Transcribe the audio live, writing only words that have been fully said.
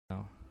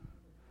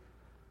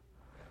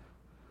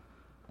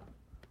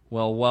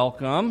Well,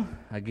 welcome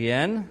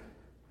again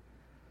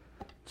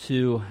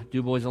to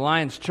DuBois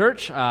Alliance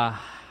Church. I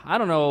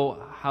don't know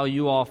how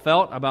you all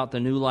felt about the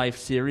New Life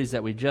series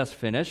that we just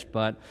finished,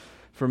 but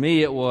for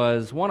me it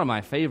was one of my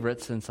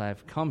favorites since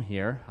I've come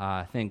here.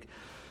 I think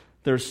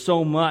there's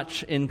so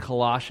much in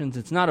Colossians.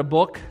 It's not a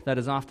book that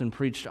is often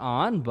preached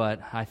on,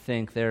 but I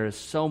think there is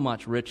so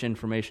much rich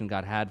information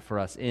God had for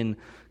us in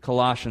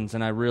Colossians,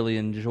 and I really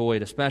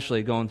enjoyed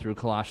especially going through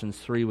Colossians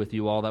 3 with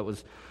you all. That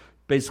was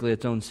basically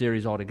its own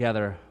series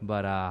altogether,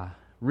 but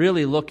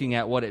really looking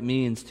at what it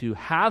means to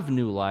have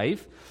new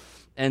life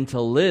and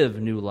to live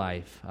new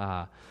life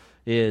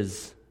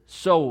is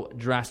so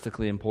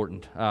drastically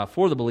important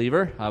for the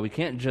believer. We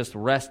can't just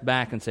rest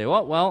back and say,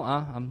 well,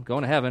 I'm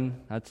going to heaven,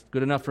 that's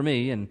good enough for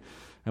me, and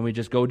we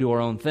just go do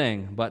our own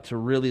thing, but to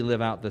really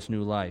live out this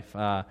new life.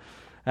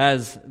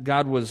 As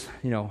God was,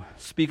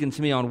 speaking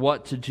to me on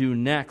what to do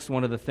next,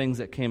 one of the things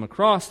that came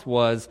across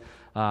was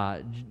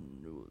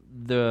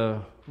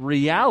the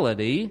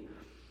reality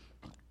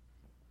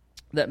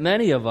that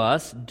many of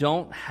us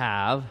don't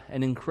have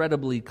an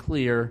incredibly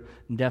clear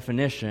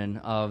definition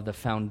of the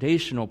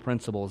foundational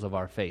principles of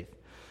our faith.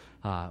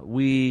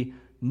 We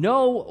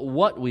know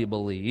what we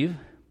believe,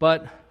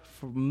 but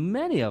for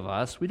many of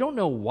us, we don't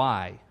know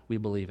why we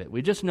believe it.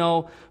 We just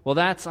know, well,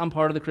 I'm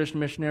part of the Christian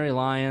Missionary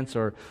Alliance,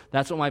 or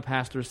that's what my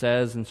pastor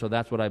says, and so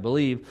that's what I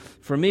believe.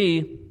 For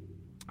me,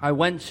 I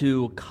went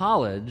to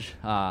college.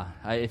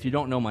 If you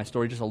don't know my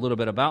story, just a little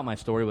bit about my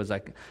story was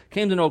I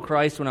came to know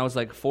Christ when I was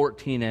like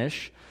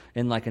 14-ish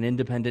in like an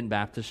independent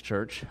Baptist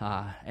church,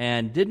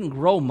 and didn't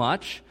grow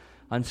much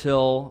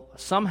until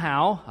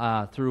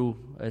somehow, through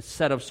a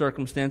set of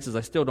circumstances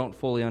I still don't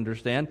fully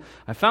understand,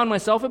 I found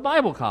myself at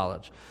Bible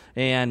college.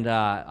 And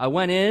I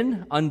went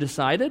in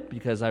undecided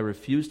because I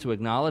refused to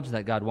acknowledge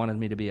that God wanted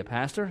me to be a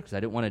pastor, because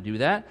I didn't want to do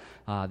that.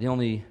 The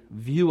only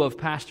view of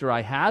pastor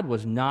I had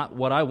was not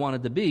what I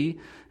wanted to be,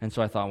 and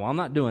so I thought, well, I'm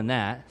not doing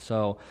that.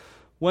 So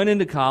went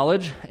into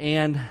college,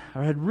 and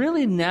I had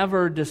really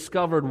never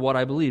discovered what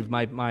I believed.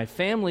 My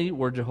family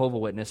were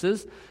Jehovah's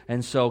Witnesses,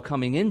 and so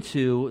coming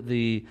into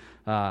the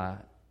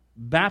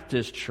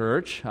Baptist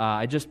church,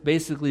 I just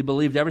basically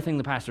believed everything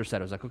the pastor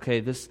said. I was like, okay,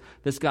 this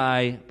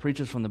guy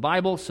preaches from the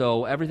Bible,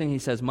 so everything he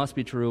says must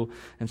be true.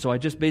 And so I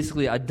just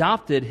basically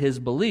adopted his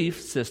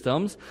belief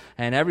systems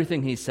and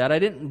everything he said. I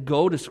didn't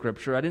go to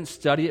Scripture. I didn't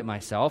study it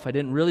myself. I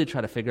didn't really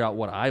try to figure out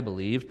what I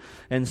believed.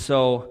 And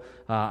so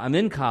I'm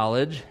in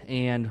college,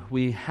 and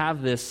we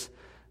have this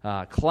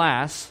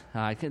class.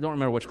 I don't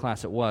remember which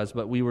class it was,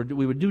 but we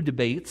would do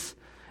debates,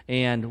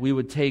 and we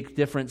would take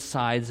different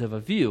sides of a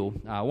view.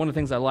 One of the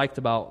things I liked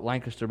about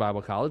Lancaster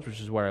Bible College,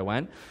 which is where I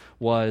went,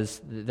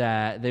 was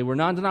that they were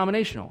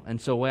non-denominational. And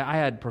so I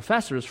had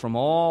professors from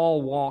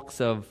all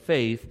walks of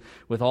faith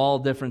with all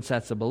different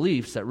sets of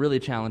beliefs that really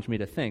challenged me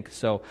to think.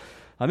 So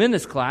I'm in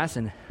this class,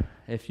 and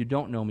if you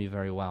don't know me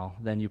very well,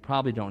 then you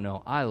probably don't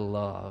know I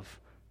love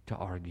to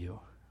argue.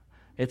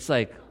 It's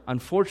like,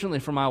 unfortunately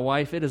for my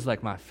wife, it is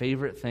like my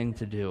favorite thing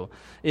to do,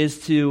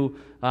 is to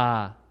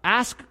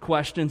ask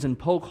questions and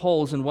poke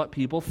holes in what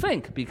people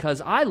think,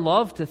 because I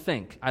love to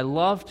think. I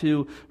love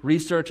to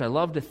research. I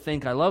love to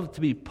think. I love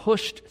to be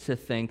pushed to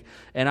think,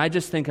 and I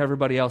just think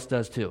everybody else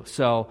does too.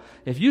 So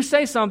if you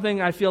say something,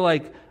 I feel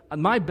like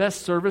my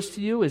best service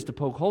to you is to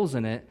poke holes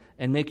in it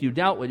and make you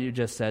doubt what you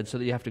just said so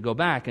that you have to go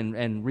back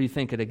and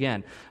rethink it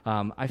again.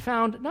 I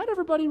found not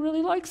everybody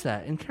really likes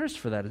that and cares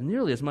for that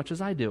nearly as much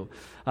as I do.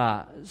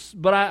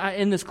 But I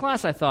in this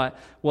class, I thought,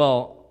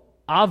 well,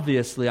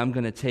 obviously I'm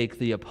going to take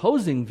the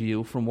opposing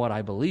view from what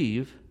I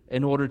believe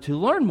in order to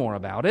learn more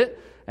about it,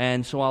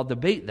 and so I'll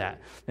debate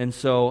that. And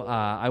so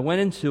I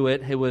went into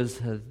it. It was,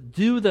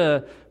 do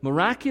the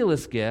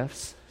miraculous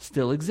gifts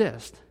still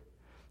exist?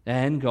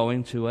 And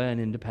going to an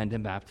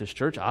independent Baptist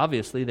church,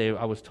 obviously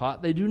I was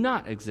taught they do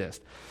not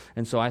exist.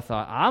 And so I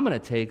thought, I'm going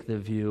to take the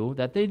view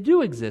that they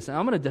do exist, and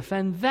I'm going to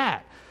defend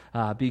that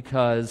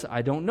because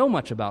I don't know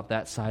much about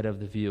that side of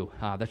the view.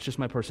 That's just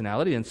my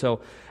personality. And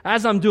so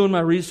as I'm doing my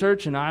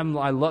research, and I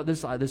love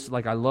this is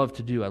like I love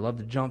to do. I love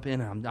to jump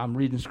in, and I'm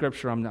reading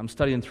Scripture, I'm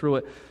studying through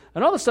it,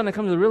 and all of a sudden I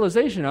come to the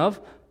realization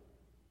of,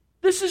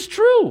 this is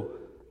true.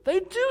 They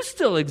do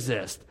still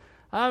exist.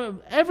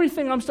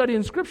 Everything I'm studying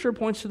in Scripture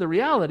points to the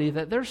reality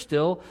that they're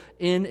still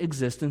in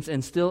existence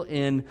and still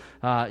in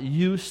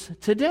use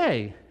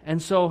today.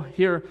 And so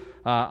here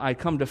I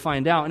come to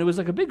find out, and it was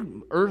like a big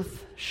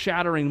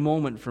earth-shattering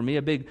moment for me,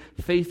 a big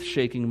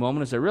faith-shaking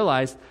moment as I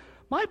realized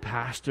my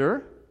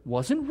pastor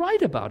wasn't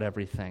right about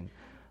everything.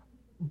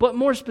 But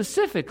more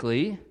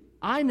specifically,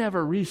 I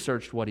never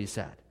researched what he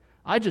said.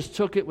 I just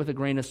took it with a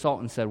grain of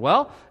salt and said,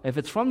 well, if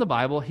it's from the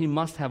Bible, he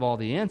must have all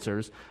the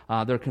answers.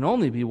 There can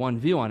only be one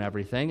view on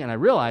everything. And I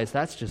realized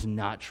that's just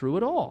not true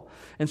at all.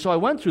 And so I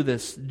went through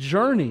this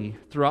journey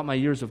throughout my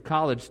years of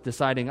college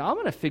deciding I'm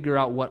going to figure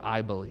out what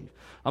I believe.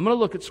 I'm going to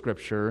look at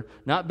Scripture,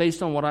 not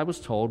based on what I was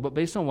told, but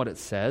based on what it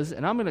says.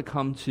 And I'm going to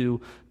come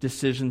to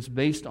decisions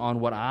based on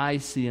what I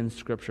see in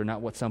Scripture, not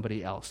what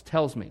somebody else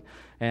tells me.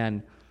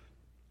 And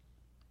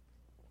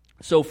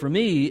So for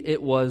me,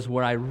 it was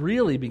where I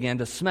really began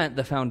to cement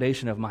the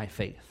foundation of my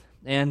faith.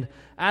 And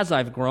as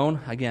I've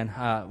grown, again,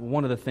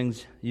 one of the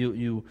things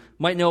you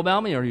might know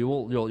about me or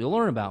you'll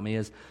learn about me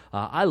is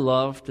I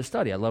love to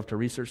study. I love to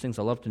research things.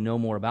 I love to know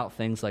more about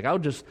things. Like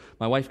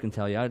my wife can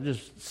tell you, I would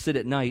just sit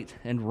at night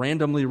and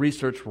randomly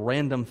research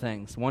random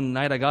things. One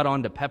night I got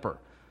onto pepper.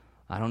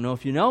 I don't know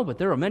if you know, but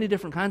there are many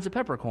different kinds of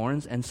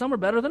peppercorns, and some are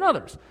better than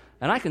others.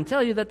 And I can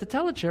tell you that the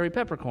Telecherry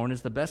peppercorn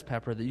is the best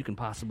pepper that you can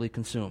possibly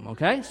consume,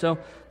 okay? So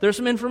there's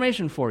some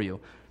information for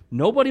you.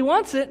 Nobody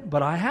wants it,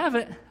 but I have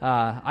it.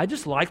 I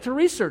just like to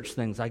research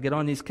things. I get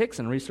on these kicks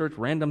and research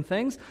random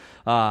things.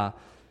 But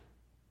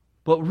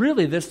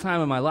really, this time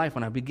in my life,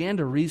 when I began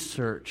to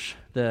research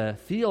the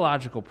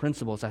theological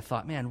principles, I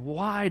thought, man,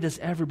 why does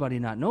everybody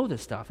not know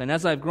this stuff? And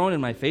as I've grown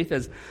in my faith,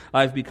 as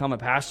I've become a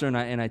pastor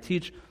and I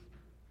teach,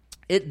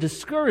 it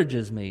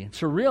discourages me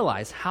to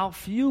realize how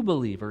few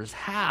believers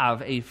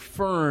have a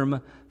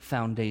firm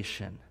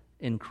foundation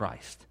in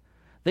Christ.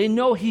 They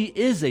know He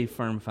is a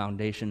firm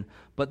foundation,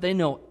 but they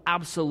know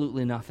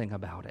absolutely nothing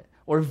about it,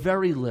 or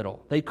very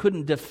little. They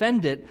couldn't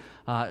defend it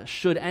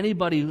should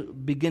anybody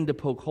begin to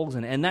poke holes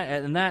in it.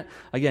 And that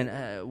again,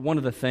 one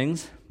of the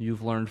things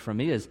you've learned from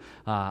me is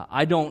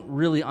I don't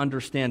really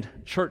understand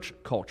church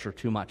culture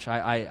too much.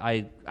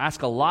 I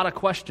ask a lot of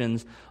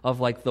questions of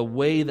like the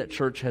way that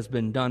church has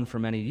been done for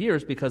many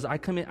years because I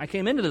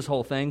came into this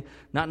whole thing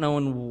not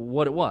knowing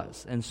what it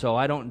was. And so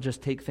I don't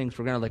just take things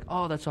for granted like,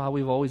 oh, that's how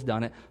we've always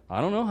done it.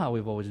 I don't know how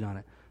we've always done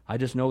it. I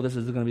just know this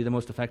is going to be the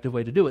most effective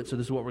way to do it, so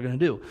this is what we're going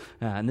to do.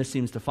 And this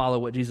seems to follow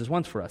what Jesus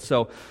wants for us.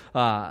 So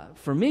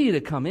for me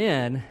to come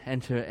in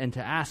and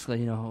to ask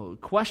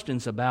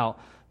questions about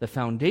the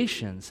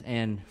foundations,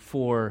 and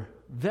for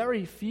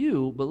very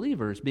few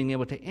believers being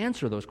able to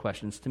answer those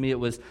questions, to me it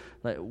was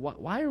like,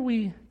 why are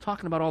we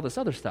talking about all this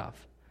other stuff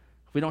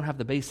if we don't have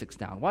the basics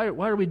down? Why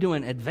are we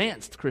doing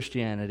advanced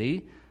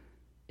Christianity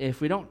if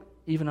we don't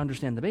even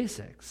understand the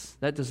basics?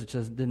 That just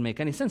didn't make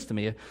any sense to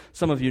me.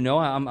 Some of you know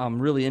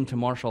I'm really into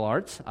martial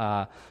arts.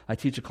 I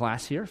teach a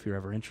class here if you're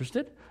ever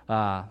interested.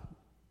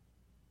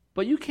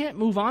 But you can't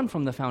move on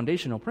from the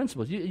foundational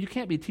principles. You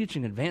can't be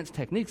teaching advanced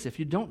techniques if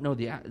you don't know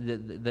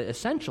the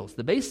essentials,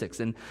 the basics.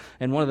 And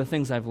one of the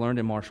things I've learned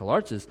in martial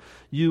arts is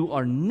you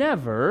are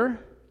never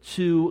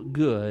too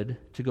good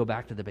to go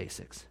back to the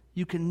basics.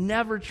 You can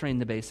never train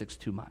the basics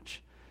too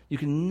much. You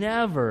can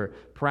never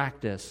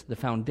practice the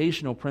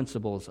foundational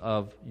principles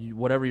of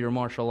whatever your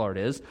martial art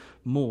is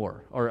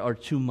more or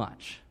too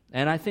much.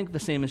 And I think the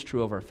same is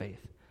true of our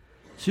faith.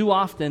 Too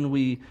often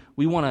we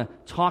want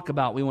to talk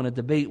about, we want to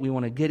debate, we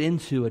want to get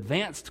into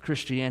advanced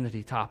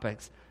Christianity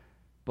topics,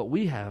 but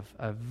we have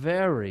a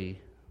very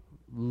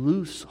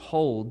loose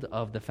hold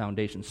of the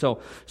foundation.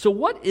 So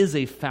what is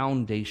a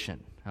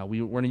foundation?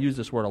 We're going to use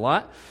this word a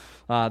lot.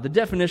 The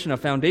definition of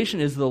foundation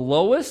is the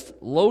lowest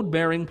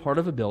load-bearing part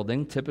of a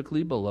building,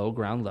 typically below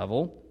ground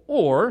level,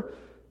 or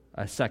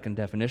a second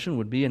definition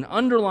would be an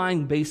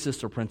underlying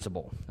basis or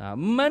principle.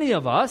 Many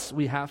of us,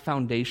 we have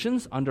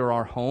foundations under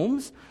our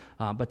homes,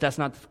 but that's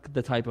not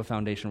the type of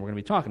foundation we're going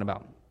to be talking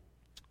about.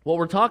 What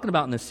we're talking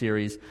about in this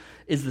series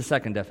is the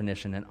second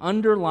definition, an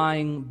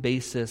underlying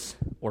basis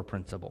or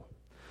principle.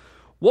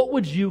 What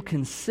would you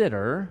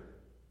consider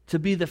to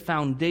be the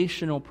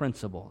foundational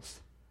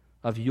principles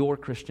of your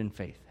Christian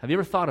faith? Have you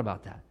ever thought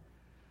about that?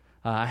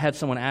 I had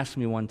someone ask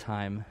me one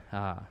time,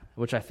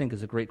 which I think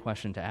is a great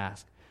question to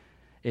ask.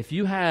 If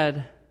you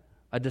had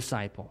a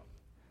disciple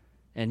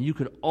and you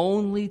could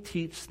only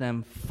teach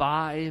them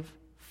 5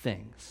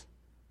 things,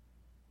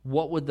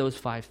 what would those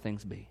 5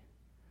 things be?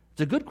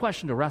 It's a good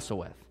question to wrestle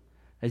with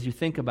as you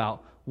think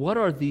about what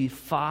are the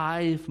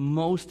 5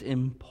 most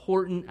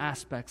important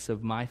aspects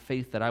of my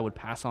faith that I would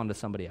pass on to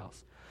somebody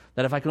else.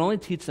 That if I could only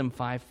teach them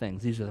 5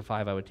 things, these are the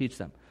 5 I would teach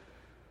them.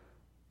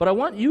 But I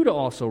want you to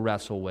also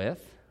wrestle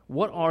with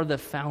what are the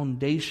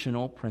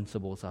foundational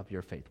principles of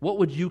your faith? What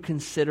would you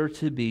consider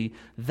to be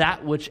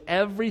that which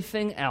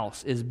everything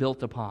else is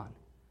built upon?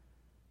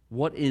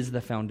 What is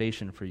the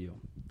foundation for you?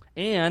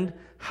 And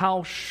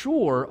how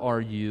sure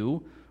are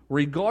you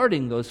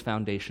regarding those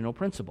foundational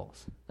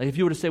principles? Like if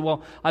you were to say,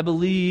 well, I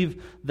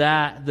believe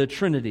that the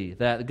Trinity,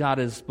 that God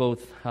is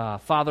both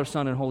Father,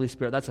 Son, and Holy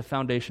Spirit, that's a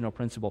foundational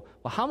principle.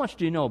 Well, how much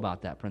do you know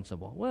about that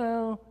principle?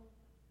 Well,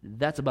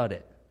 that's about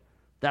it.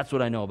 That's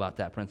what I know about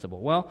that principle.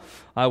 Well,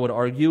 I would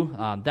argue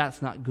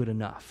that's not good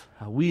enough.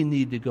 We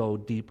need to go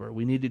deeper.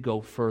 We need to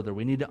go further.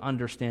 We need to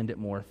understand it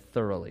more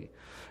thoroughly.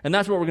 And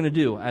that's what we're going to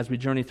do as we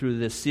journey through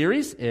this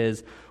series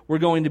is we're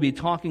going to be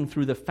talking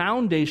through the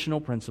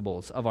foundational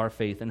principles of our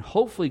faith and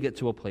hopefully get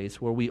to a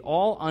place where we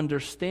all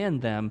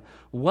understand them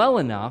well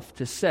enough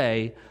to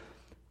say,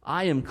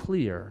 I am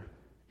clear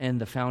in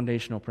the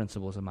foundational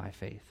principles of my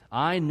faith.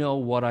 I know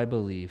what I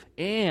believe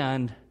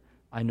and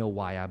I know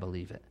why I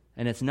believe it.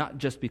 And it's not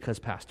just because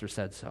Pastor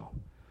said so.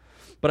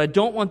 But I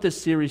don't want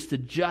this series to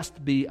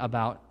just be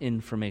about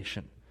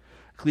information.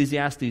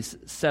 Ecclesiastes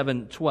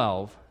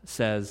 7:12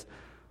 says,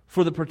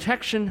 "For the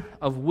protection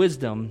of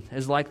wisdom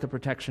is like the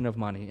protection of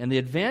money, and the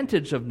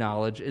advantage of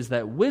knowledge is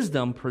that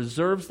wisdom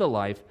preserves the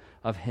life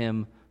of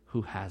him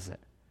who has it.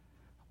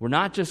 We're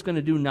not just going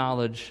to do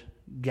knowledge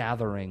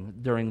gathering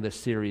during this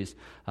series.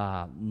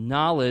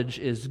 Knowledge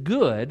is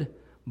good,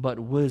 but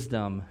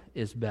wisdom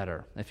is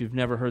better. If you've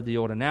never heard the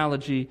old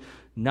analogy,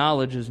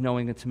 knowledge is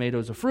knowing a tomato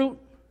is a fruit.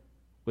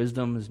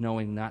 Wisdom is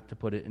knowing not to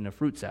put it in a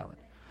fruit salad.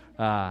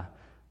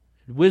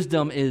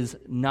 Wisdom is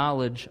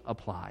knowledge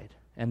applied.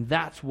 And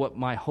that's what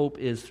my hope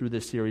is through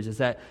this series, is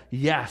that,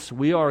 yes,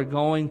 we are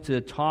going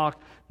to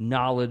talk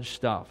knowledge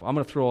stuff. I'm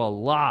going to throw a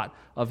lot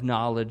of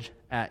knowledge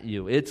at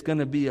you. It's going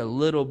to be a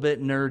little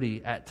bit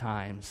nerdy at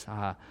times.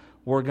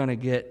 We're going to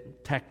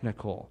get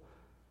technical.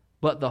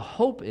 But the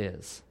hope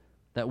is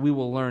that we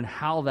will learn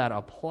how that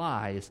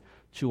applies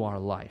to our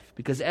life.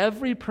 Because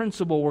every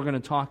principle we're going to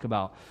talk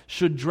about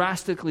should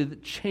drastically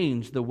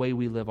change the way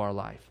we live our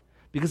life.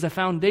 Because the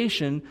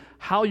foundation,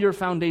 how your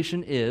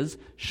foundation is,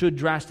 should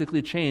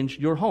drastically change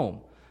your home.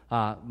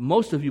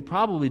 Most of you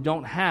probably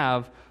don't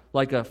have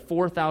like a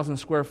 4,000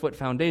 square foot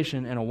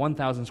foundation and a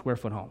 1,000 square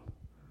foot home.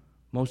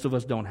 Most of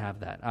us don't have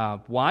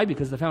that. Why?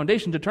 Because the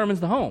foundation determines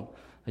the home.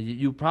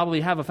 You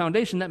probably have a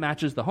foundation that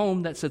matches the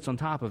home that sits on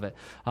top of it.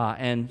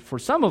 And for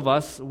some of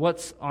us,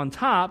 what's on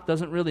top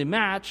doesn't really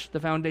match the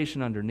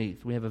foundation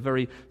underneath. We have a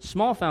very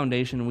small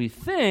foundation, and we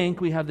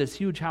think we have this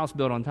huge house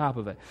built on top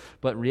of it.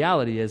 But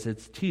reality is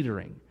it's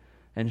teetering.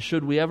 And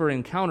should we ever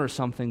encounter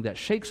something that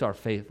shakes our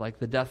faith, like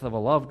the death of a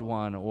loved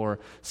one or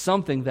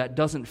something that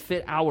doesn't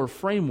fit our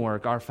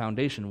framework, our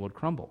foundation would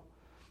crumble.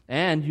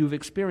 And you've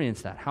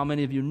experienced that. How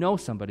many of you know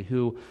somebody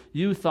who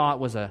you thought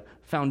was a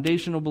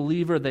foundational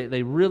believer?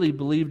 They really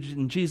believed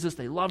in Jesus.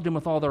 They loved him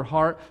with all their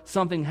heart.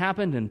 Something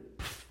happened and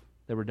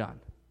they were done.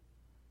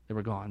 They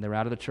were gone. They were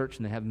out of the church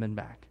and they haven't been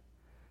back.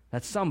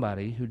 That's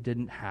somebody who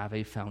didn't have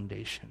a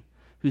foundation,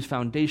 whose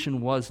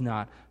foundation was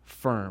not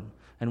firm.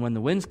 And when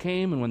the winds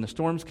came and when the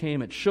storms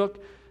came, it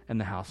shook and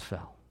the house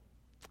fell.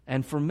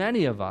 And for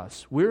many of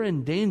us, we're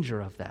in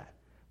danger of that.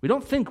 We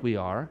don't think we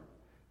are.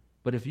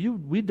 But if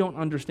we don't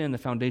understand the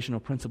foundational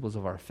principles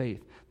of our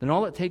faith, then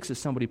all it takes is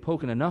somebody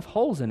poking enough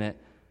holes in it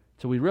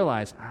till we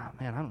realize,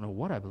 man, I don't know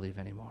what I believe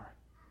anymore.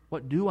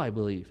 What do I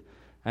believe?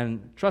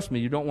 And trust me,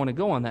 you don't want to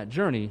go on that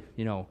journey,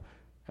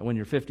 when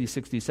you're 50,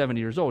 60, 70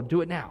 years old.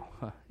 Do it now.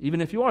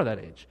 Even if you are that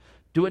age,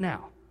 do it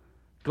now.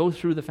 Go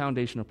through the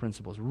foundational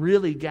principles.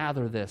 Really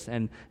gather this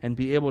and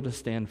be able to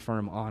stand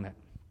firm on it.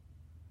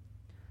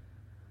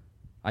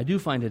 I do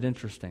find it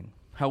interesting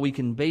how we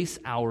can base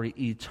our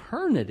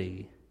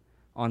eternity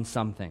on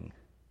something,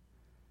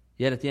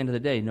 yet at the end of the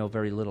day, know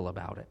very little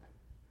about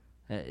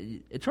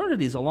it.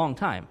 Eternity is a long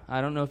time.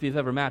 I don't know if you've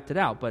ever mapped it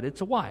out, but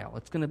it's a while.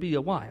 It's going to be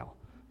a while,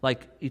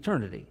 like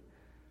eternity.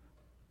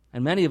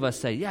 And many of us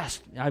say,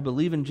 yes, I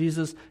believe in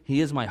Jesus.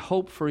 He is my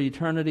hope for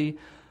eternity,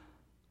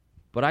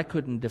 but I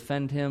couldn't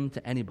defend him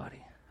to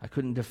anybody. I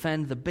couldn't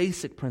defend the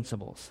basic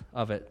principles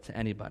of it to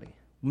anybody.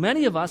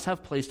 Many of us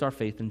have placed our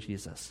faith in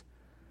Jesus.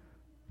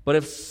 But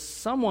if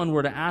someone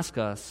were to ask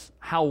us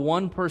how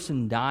one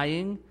person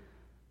dying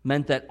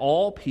meant that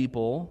all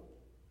people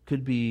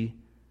could be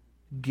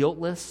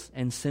guiltless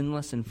and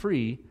sinless and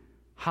free,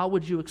 how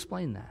would you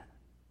explain that?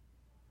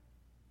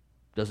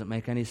 Doesn't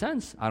make any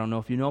sense. I don't know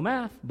if you know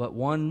math, but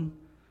 1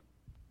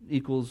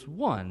 equals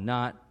 1,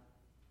 not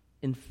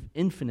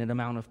infinite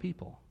amount of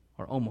people,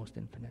 or almost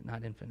infinite,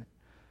 not infinite.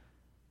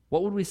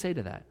 What would we say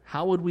to that?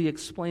 How would we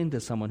explain to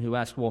someone who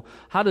asks, well,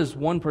 how does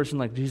one person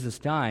like Jesus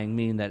dying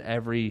mean that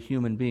every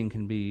human being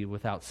can be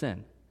without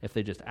sin? If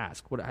they just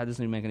ask, how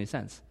doesn't even make any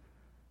sense?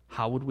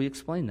 How would we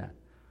explain that?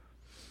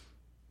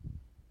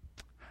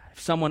 If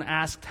someone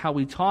asked how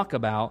we talk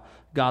about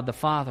God the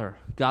Father,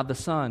 God the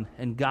Son,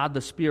 and God the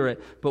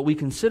Spirit, but we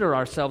consider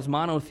ourselves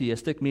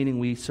monotheistic, meaning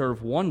we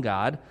serve one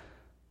God,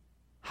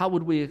 how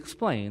would we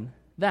explain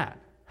that?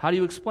 How do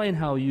you explain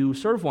how you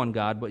serve one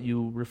God, but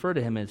you refer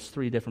to him as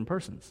 3 different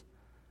persons?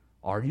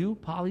 Are you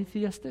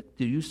polytheistic?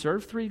 Do you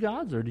serve 3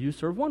 gods, or do you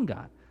serve one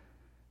God?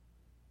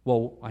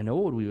 Well, I know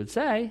what we would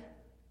say,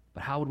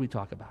 but how would we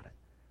talk about it?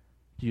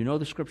 Do you know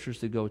the scriptures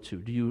to go to?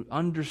 Do you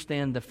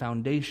understand the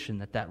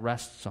foundation that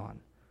rests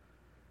on?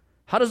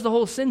 How does the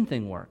whole sin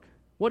thing work?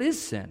 What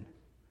is sin?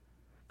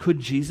 Could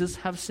Jesus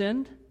have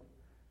sinned?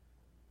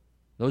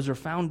 Those are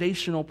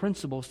foundational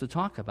principles to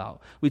talk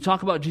about. We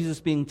talk about Jesus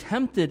being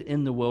tempted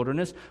in the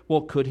wilderness.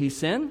 Well, could he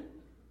sin?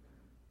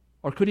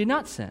 Or could he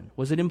not sin?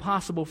 Was it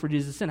impossible for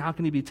Jesus to sin? How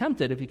can he be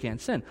tempted if he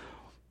can't sin?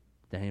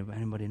 Does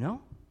anybody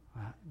know?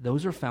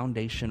 Those are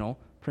foundational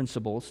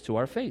principles to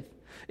our faith.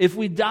 If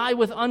we die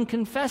with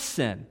unconfessed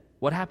sin,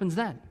 what happens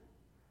then?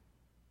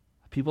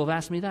 People have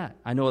asked me that.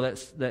 I know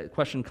that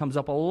question comes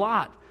up a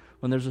lot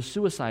when there's a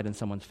suicide in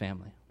someone's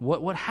family.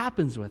 What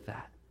happens with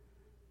that?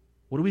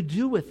 What do we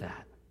do with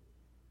that?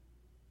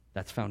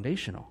 That's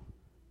foundational.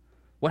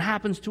 What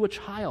happens to a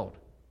child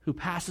who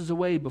passes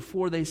away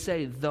before they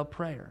say the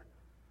prayer?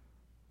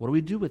 What do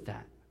we do with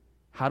that?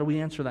 How do we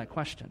answer that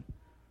question?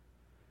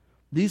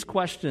 These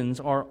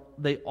questions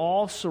they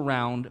all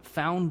surround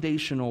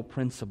foundational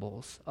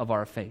principles of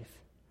our faith.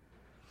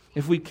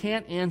 If we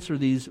can't answer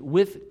these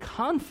with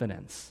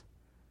confidence,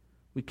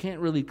 we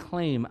can't really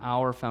claim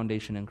our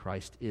foundation in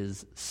Christ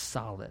is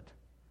solid.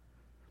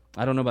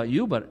 I don't know about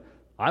you, but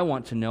I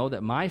want to know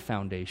that my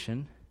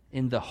foundation,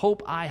 in the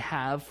hope I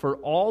have for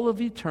all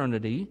of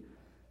eternity,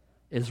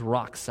 is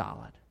rock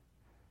solid.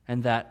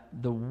 And that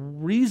the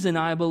reason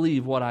I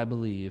believe what I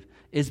believe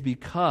is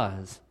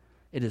because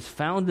it is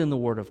found in the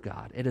Word of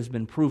God. It has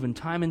been proven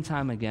time and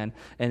time again,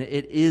 and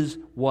it is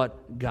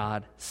what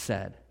God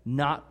said,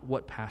 not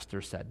what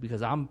pastor said.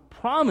 Because I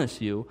promise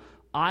you,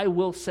 I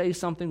will say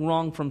something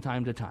wrong from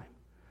time to time.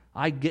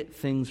 I get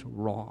things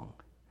wrong.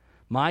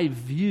 My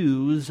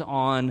views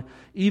on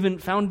even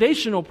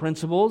foundational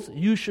principles,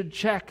 you should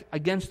check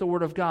against the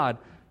Word of God.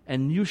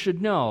 And you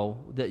should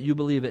know that you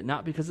believe it,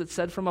 not because it's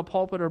said from a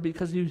pulpit or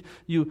because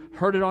you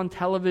heard it on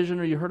television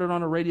or you heard it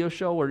on a radio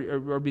show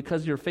or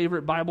because your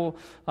favorite Bible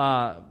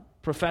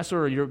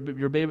professor or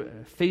your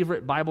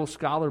favorite Bible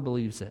scholar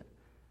believes it,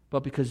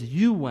 but because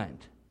you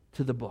went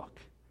to the book.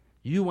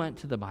 You went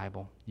to the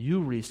Bible.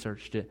 You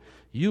researched it.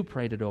 You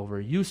prayed it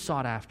over. You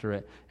sought after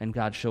it, and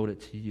God showed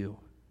it to you.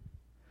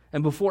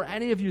 And before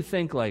any of you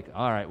think like,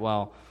 all right,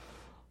 well,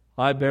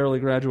 I barely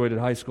graduated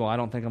high school. I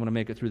don't think I'm going to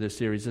make it through this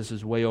series. This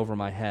is way over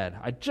my head.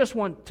 I just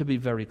want to be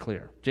very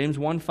clear. James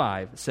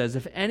 1:5 says,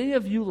 if any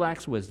of you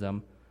lacks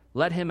wisdom,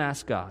 let him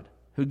ask God,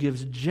 who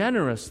gives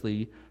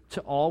generously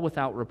to all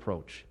without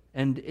reproach,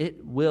 and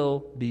it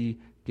will be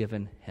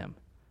given him.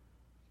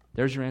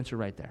 There's your answer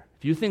right there.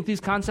 If you think these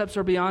concepts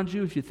are beyond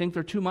you, if you think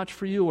they're too much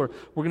for you, or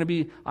we're going to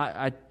be,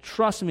 I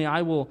trust me,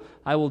 I will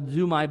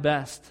do my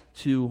best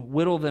to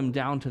whittle them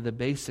down to the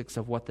basics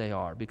of what they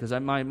are, because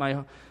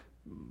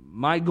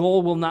my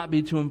goal will not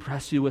be to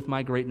impress you with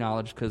my great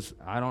knowledge, because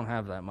I don't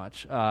have that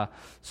much.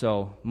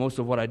 So most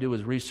of what I do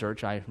is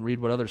research. I read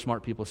what other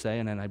smart people say,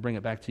 and then I bring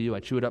it back to you.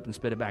 I chew it up and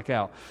spit it back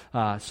out.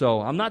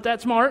 So I'm not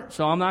that smart,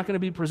 so I'm not going to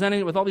be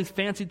presenting it with all these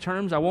fancy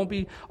terms. I won't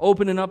be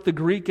opening up the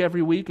Greek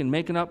every week and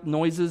making up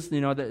noises,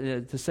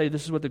 to say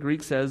this is what the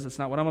Greek says. That's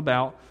not what I'm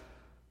about.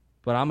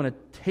 But I'm going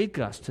to take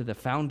us to the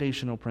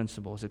foundational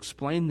principles,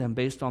 explain them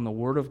based on the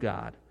Word of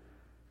God.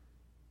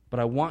 But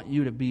I want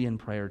you to be in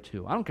prayer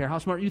too. I don't care how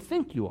smart you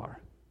think you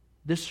are.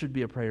 This should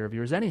be a prayer of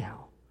yours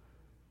anyhow.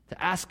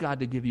 To ask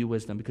God to give you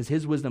wisdom, because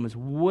His wisdom is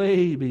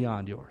way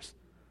beyond yours.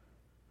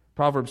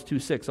 Proverbs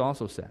 2:6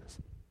 also says,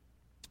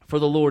 for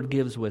the Lord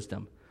gives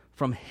wisdom.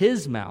 From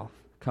His mouth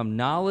come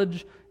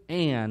knowledge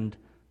and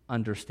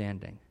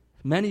understanding.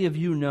 Many of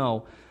you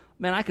know,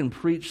 man, I can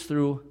preach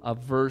through a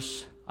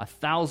verse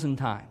 1,000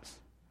 times.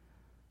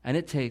 And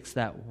it takes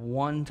that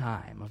one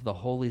time of the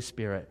Holy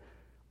Spirit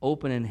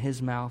opening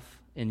His mouth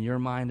in your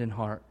mind and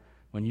heart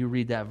when you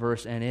read that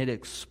verse, and it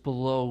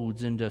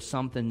explodes into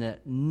something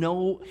that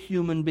no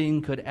human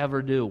being could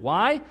ever do.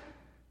 Why?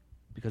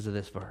 Because of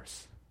this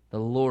verse. The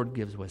Lord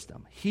gives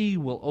wisdom. He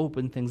will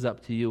open things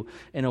up to you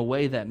in a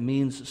way that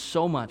means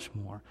so much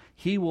more.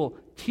 He will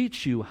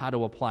teach you how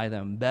to apply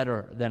them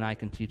better than I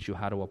can teach you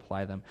how to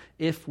apply them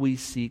if we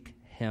seek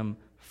Him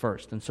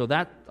first. And so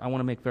that I want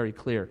to make very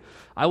clear.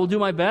 I will do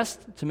my best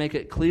to make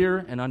it clear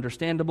and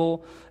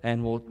understandable,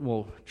 and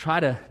we'll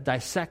try to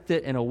dissect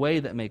it in a way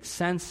that makes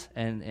sense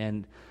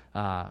and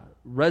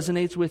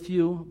resonates with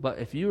you. But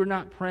if you're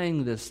not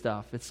praying this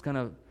stuff, it's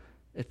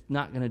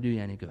not going to do you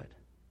any good.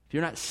 If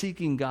you're not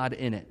seeking God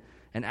in it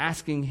and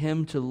asking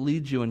Him to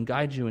lead you and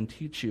guide you and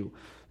teach you,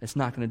 it's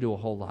not going to do a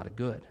whole lot of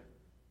good.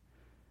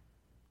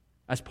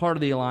 As part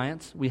of the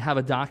Alliance, we have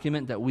a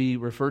document that we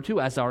refer to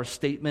as our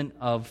Statement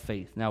of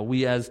Faith. Now,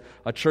 we as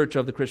a church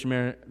of the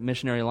Christian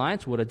Missionary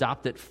Alliance would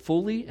adopt it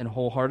fully and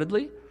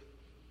wholeheartedly.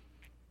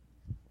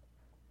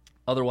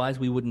 Otherwise,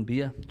 we wouldn't be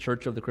a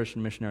church of the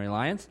Christian Missionary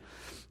Alliance.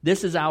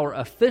 This is our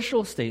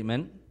official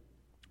statement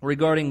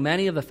regarding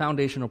many of the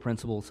foundational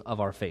principles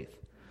of our faith.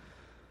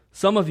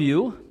 Some of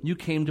you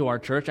came to our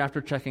church after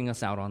checking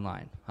us out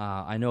online.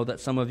 I know that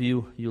some of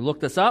you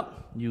looked us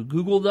up, you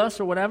Googled us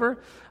or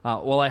whatever.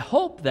 Well, I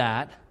hope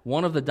that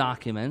one of the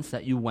documents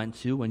that you went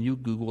to when you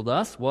Googled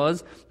us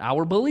was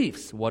our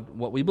beliefs,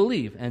 what we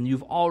believe. And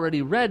you've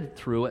already read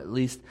through at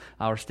least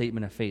our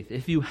statement of faith.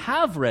 If you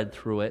have read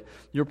through it,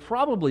 you're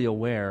probably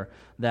aware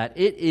that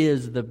it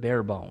is the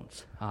bare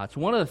bones. It's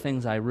one of the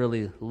things I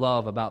really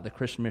love about the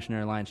Christian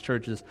Missionary Alliance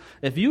churches.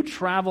 If you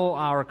travel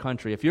our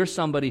country, if you're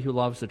somebody who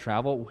loves to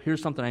travel,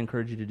 here's something I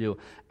encourage you to do.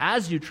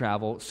 As you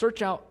travel,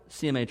 search out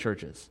CMA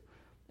churches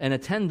and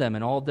attend them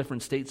in all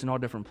different states and all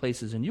different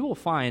places, and you will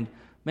find,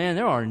 man,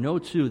 there are no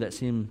two that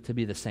seem to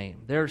be the same.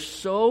 They're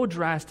so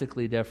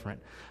drastically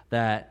different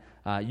that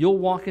you'll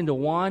walk into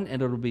one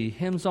and it'll be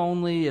hymns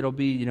only, it'll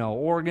be,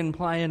 organ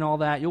playing, all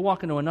that. You'll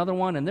walk into another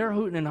one and they're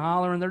hooting and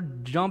hollering, they're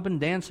jumping,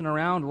 dancing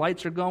around,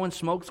 lights are going,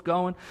 smoke's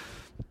going.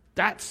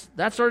 That's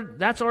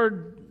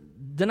our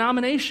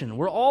denomination.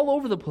 We're all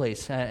over the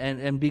place,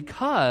 and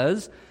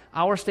because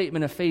our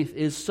statement of faith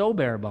is so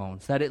bare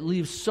bones that it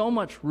leaves so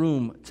much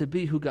room to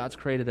be who God's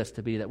created us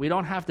to be, that we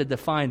don't have to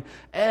define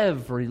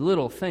every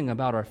little thing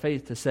about our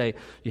faith to say,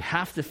 you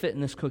have to fit in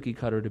this cookie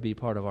cutter to be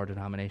part of our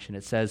denomination.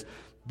 It says,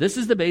 this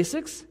is the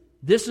basics,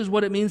 this is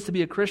what it means to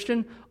be a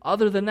Christian.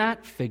 Other than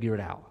that, figure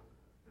it out.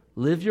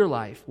 Live your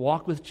life,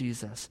 walk with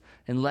Jesus,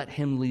 and let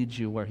Him lead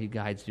you where He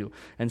guides you.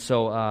 And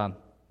so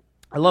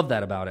I love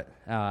that about it.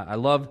 I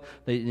love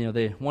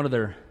one of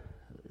their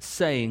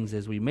sayings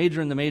is we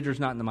major in the majors,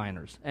 not in the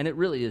minors, and it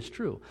really is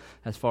true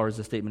as far as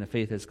the statement of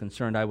faith is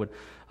concerned.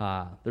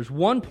 There's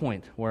one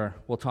point where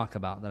we'll talk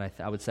about that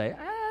I would say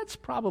it's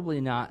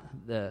probably not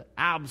the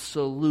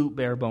absolute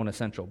bare bone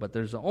essential, but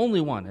there's only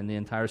one in the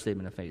entire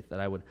statement of faith that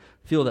I would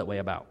feel that way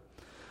about.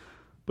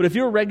 But if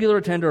you're a regular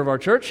attender of our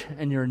church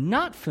and you're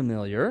not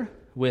familiar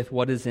with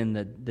what is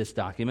in this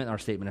document, our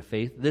statement of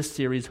faith, this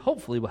series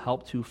hopefully will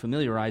help to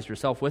familiarize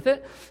yourself with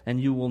it,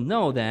 and you will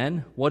know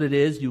then what it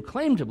is you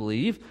claim to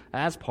believe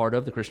as part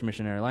of the Christian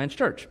Missionary Alliance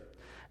Church.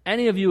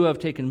 Any of you who have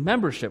taken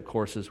membership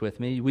courses with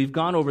me, we've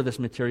gone over this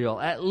material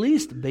at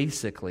least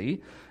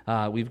basically.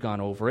 We've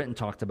gone over it and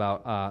talked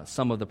about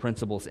some of the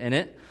principles in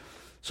it.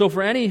 So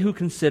for any who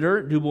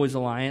consider Du Bois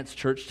Alliance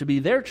Church to be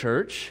their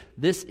church,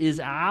 this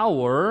is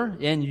our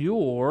and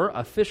your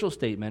official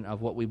statement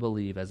of what we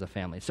believe as a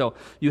family. So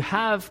you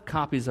have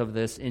copies of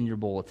this in your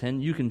bulletin.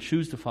 You can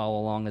choose to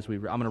follow along as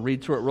I'm going to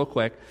read through it real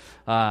quick,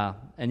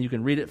 and you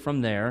can read it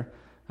from there.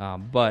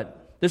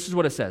 But this is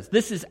what it says.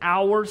 This is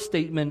our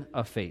statement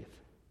of faith.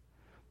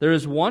 There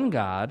is one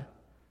God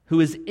who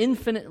is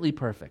infinitely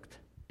perfect,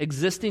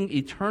 existing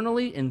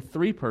eternally in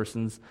three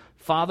persons,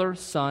 Father,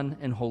 Son,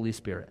 and Holy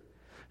Spirit.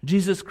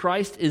 Jesus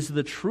Christ is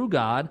the true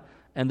God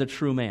and the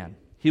true man.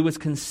 He was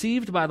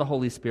conceived by the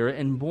Holy Spirit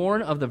and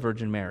born of the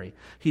Virgin Mary.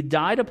 He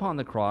died upon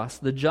the cross,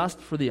 the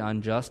just for the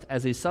unjust,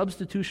 as a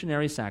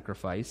substitutionary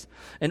sacrifice,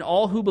 and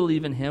all who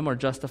believe in him are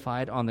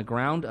justified on the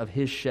ground of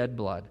his shed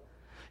blood.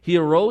 He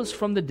arose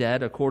from the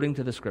dead according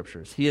to the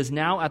Scriptures. He is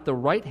now at the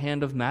right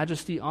hand of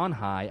majesty on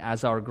high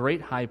as our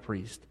great high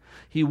priest.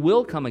 He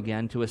will come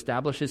again to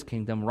establish his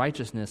kingdom,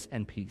 righteousness,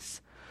 and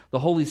peace. The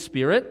Holy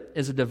Spirit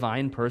is a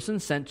divine person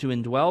sent to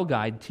indwell,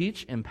 guide,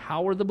 teach,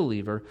 empower the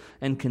believer,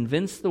 and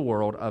convince the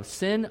world of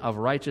sin, of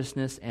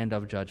righteousness, and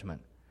of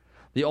judgment.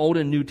 The Old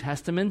and New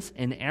Testaments,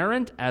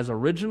 inerrant as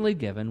originally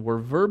given, were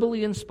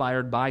verbally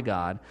inspired by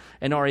God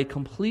and are a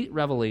complete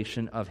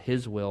revelation of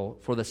his will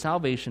for the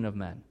salvation of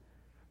men.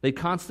 They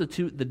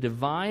constitute the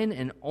divine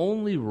and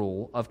only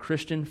rule of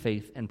Christian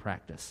faith and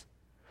practice.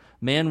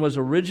 Man was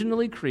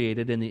originally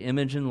created in the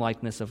image and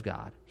likeness of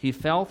God. He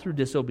fell through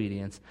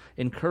disobedience,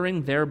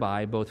 incurring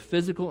thereby both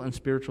physical and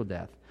spiritual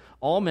death.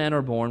 All men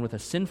are born with a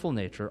sinful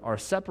nature, are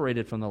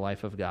separated from the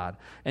life of God,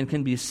 and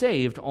can be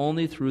saved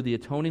only through the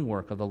atoning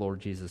work of the Lord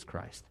Jesus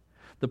Christ.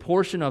 The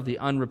portion of the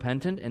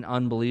unrepentant and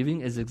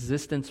unbelieving is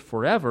existence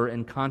forever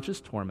in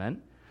conscious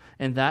torment,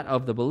 and that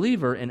of the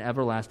believer in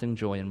everlasting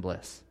joy and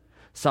bliss.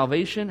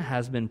 Salvation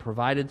has been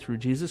provided through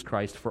Jesus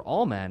Christ for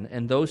all men,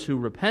 and those who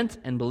repent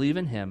and believe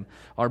in him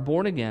are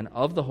born again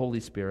of the Holy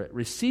Spirit,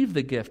 receive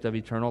the gift of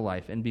eternal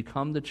life, and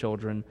become the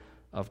children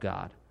of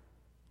God.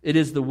 It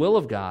is the will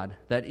of God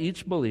that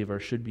each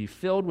believer should be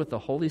filled with the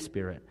Holy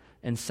Spirit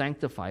and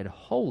sanctified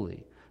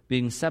wholly,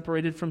 being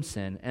separated from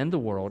sin and the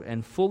world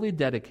and fully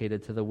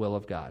dedicated to the will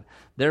of God,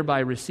 thereby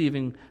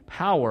receiving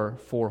power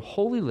for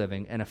holy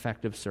living and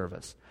effective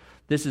service.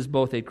 This is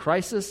both a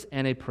crisis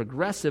and a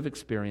progressive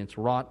experience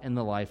wrought in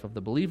the life of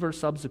the believer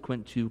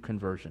subsequent to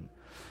conversion.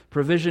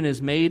 Provision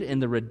is made in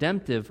the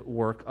redemptive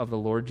work of the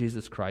Lord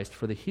Jesus Christ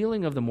for the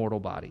healing of the mortal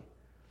body.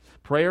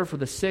 Prayer for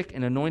the sick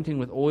and anointing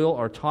with oil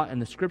are taught in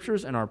the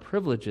Scriptures and are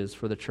privileges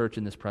for the church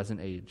in this present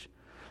age.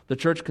 The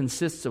church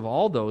consists of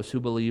all those who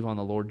believe on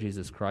the Lord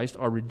Jesus Christ,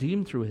 are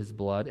redeemed through his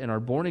blood, and are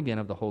born again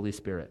of the Holy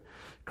Spirit.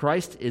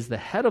 Christ is the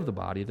head of the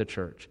body, the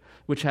church,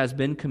 which has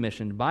been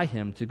commissioned by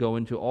him to go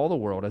into all the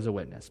world as a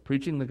witness,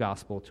 preaching the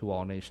gospel to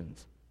all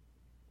nations.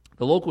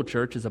 The local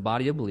church is a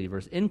body of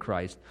believers in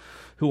Christ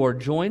who are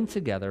joined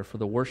together for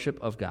the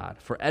worship of God,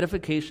 for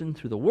edification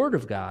through the word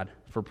of God,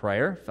 for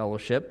prayer,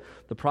 fellowship,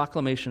 the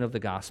proclamation of the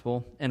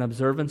gospel, and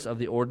observance of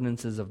the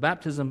ordinances of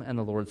baptism and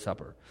the Lord's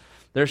Supper.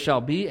 There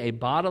shall be a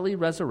bodily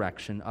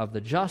resurrection of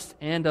the just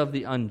and of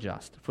the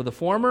unjust. For the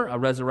former, a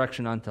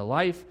resurrection unto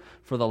life.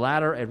 For the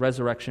latter, a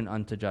resurrection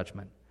unto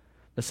judgment.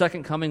 The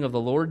second coming of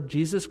the Lord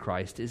Jesus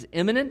Christ is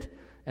imminent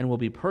and will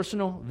be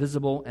personal,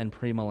 visible, and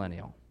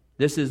premillennial.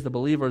 This is the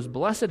believer's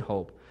blessed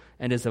hope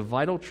and is a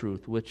vital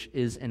truth which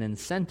is an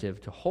incentive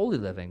to holy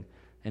living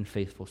and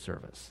faithful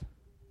service.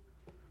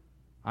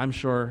 I'm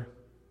sure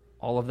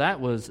all of that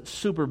was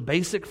super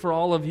basic for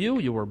all of you.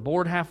 You were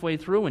bored halfway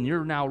through, and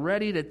you're now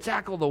ready to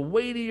tackle the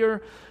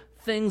weightier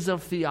things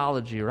of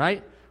theology,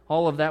 right?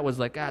 All of that was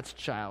like, that's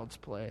child's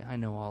play. I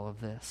know all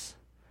of this.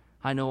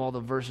 I know all the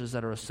verses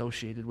that are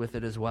associated with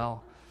it as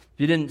well. If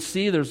you didn't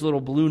see, there's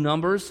little blue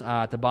numbers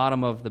at the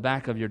bottom of the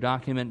back of your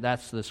document.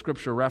 That's the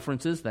scripture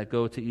references that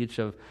go to each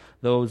of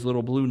those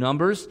little blue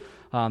numbers.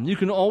 You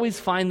can always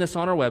find this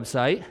on our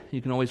website.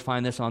 You can always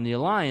find this on the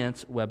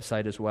Alliance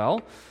website as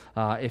well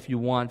if you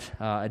want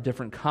a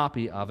different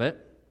copy of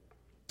it.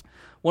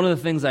 One of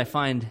the things I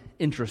find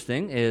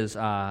interesting is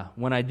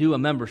when I do a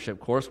membership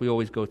course, we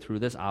always go through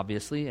this,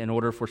 obviously. In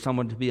order for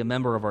someone to be a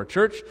member of our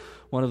church,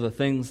 one of the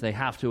things they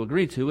have to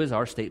agree to is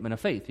our statement of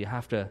faith. You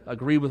have to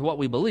agree with what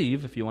we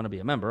believe if you want to be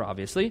a member,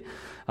 obviously.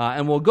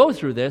 And we'll go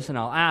through this, and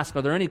I'll ask,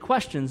 are there any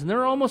questions? And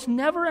there are almost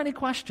never any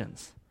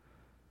questions.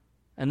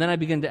 And then I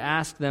begin to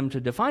ask them to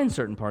define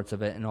certain parts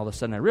of it, and all of a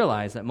sudden I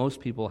realize that most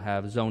people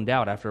have zoned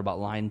out after about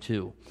line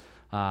 2.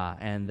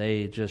 And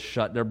they just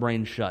their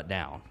brain shut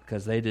down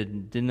because they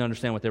didn't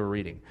understand what they were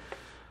reading.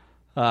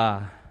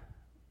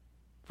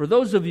 For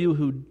those of you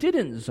who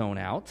didn't zone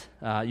out,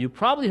 you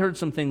probably heard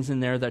some things in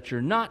there that you're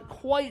not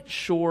quite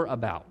sure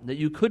about, that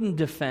you couldn't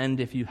defend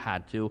if you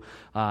had to.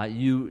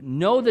 You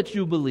know that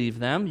you believe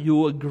them,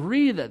 you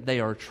agree that they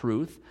are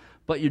truth,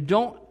 but you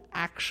don't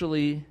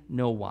actually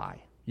know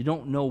why. You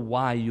don't know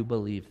why you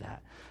believe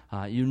that.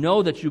 You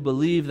know that you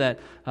believe that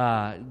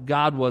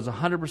God was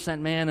 100%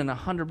 man and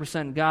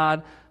 100%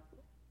 God,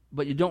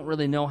 but you don't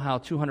really know how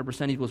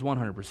 200% equals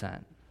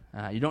 100%.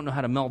 You don't know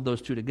how to meld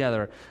those two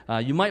together.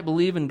 You might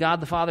believe in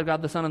God the Father,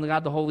 God the Son, and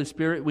God the Holy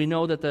Spirit. We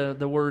know that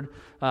the word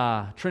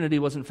Trinity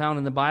wasn't found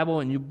in the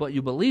Bible, but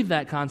you believe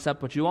that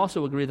concept, but you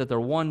also agree that they're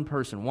one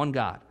person, one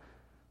God.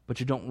 But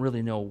you don't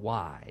really know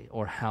why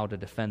or how to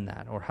defend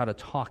that or how to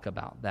talk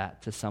about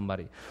that to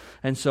somebody.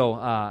 And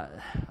so,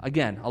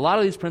 again, a lot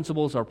of these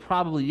principles are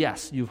probably,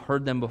 yes, you've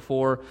heard them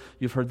before.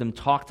 You've heard them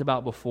talked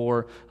about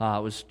before. I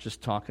was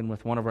just talking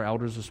with one of our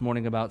elders this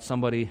morning about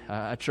somebody,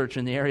 a church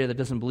in the area that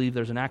doesn't believe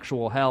there's an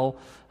actual hell,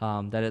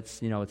 that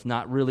it's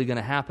not really going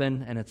to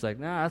happen. And it's like,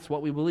 nah, that's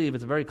what we believe.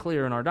 It's very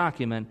clear in our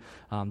document.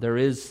 There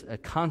is a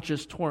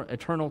conscious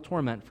eternal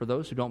torment for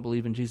those who don't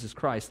believe in Jesus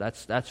Christ.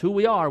 That's who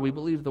we are. We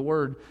believe the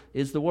Word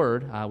is the Word.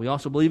 We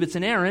also believe it's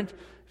inerrant.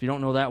 If you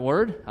don't know that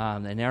word,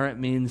 inerrant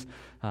means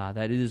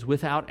that it is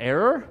without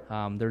error.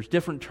 There's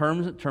different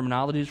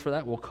terminologies for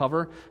that we'll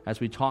cover as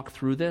we talk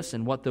through this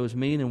and what those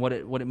mean and what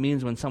it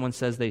means when someone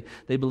says they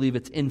believe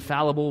it's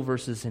infallible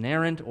versus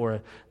inerrant,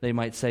 or they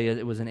might say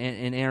it was an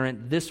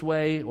inerrant this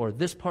way or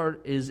this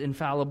part is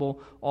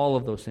infallible. All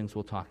of those things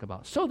we'll talk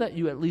about so that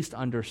you at least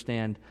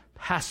understand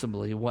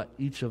passably what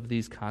each of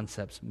these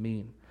concepts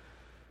mean.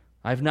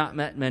 I've not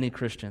met many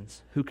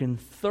Christians who can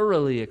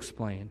thoroughly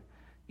explain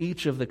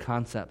each of the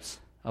concepts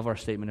of our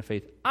statement of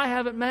faith. I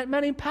haven't met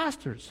many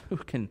pastors who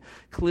can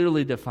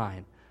clearly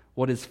define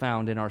what is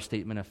found in our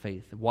statement of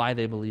faith, why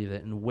they believe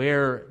it, and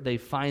where they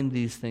find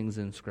these things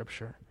in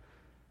Scripture.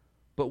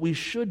 But we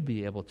should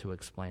be able to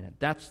explain it.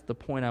 That's the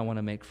point I want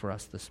to make for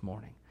us this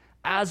morning.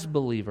 As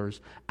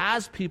believers,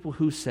 as people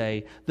who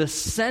say the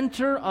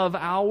center of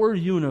our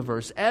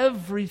universe,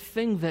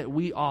 everything that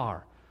we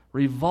are,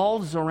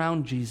 revolves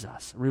around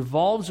Jesus,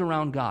 revolves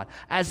around God.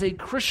 As a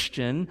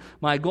Christian,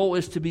 my goal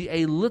is to be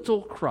a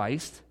little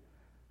Christ,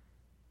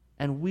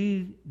 and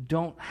we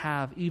don't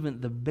have even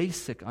the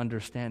basic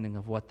understanding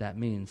of what that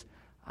means.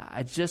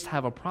 I just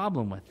have a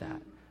problem with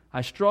that.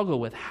 I struggle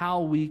with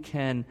how we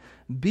can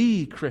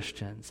be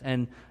Christians.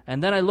 And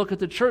then I look at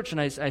the church and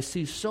I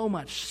see so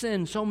much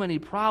sin, so many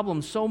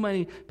problems, so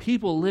many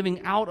people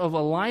living out of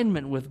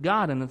alignment with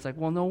God, and it's like,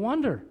 well, no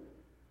wonder.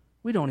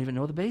 We don't even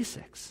know the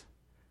basics.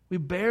 We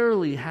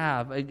barely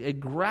have a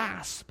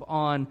grasp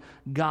on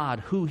God,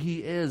 who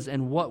He is,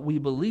 and what we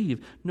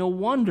believe. No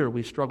wonder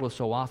we struggle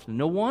so often.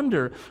 No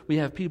wonder we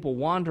have people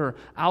wander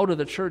out of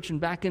the church and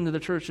back into the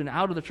church and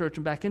out of the church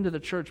and back into the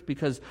church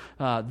because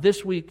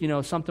this week,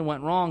 something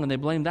went wrong and they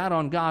blamed that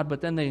on God,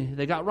 but then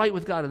they got right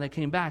with God and they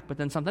came back, but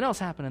then something else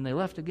happened and they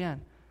left again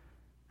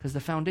because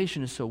the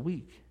foundation is so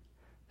weak.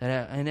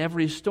 That in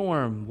every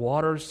storm,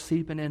 water's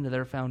seeping into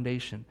their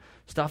foundation.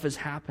 Stuff is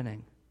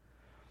happening.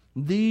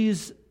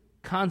 These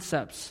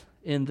concepts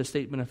in the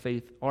statement of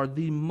faith are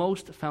the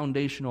most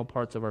foundational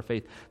parts of our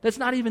faith. That's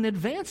not even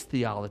advanced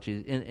theology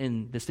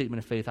in the statement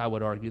of faith, I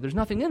would argue. There's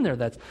nothing in there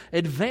that's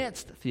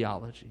advanced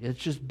theology. It's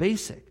just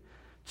basic.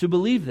 To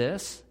believe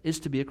this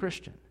is to be a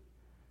Christian.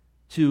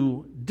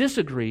 To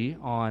disagree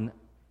on,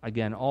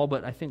 again, all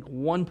but I think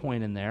one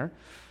point in there,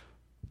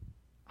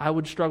 I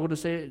would struggle to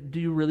say, do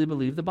you really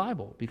believe the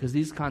Bible? Because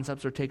these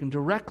concepts are taken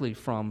directly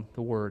from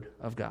the Word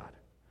of God.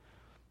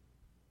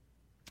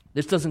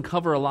 This doesn't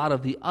cover a lot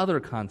of the other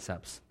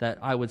concepts that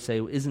I would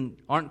say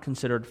aren't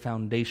considered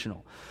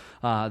foundational.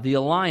 The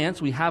Alliance,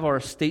 we have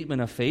our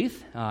statement of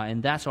faith,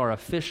 and that's our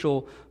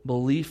official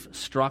belief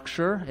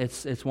structure.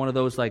 It's one of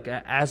those, like,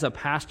 as a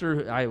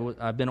pastor,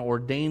 I've been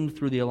ordained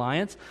through the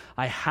Alliance.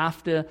 I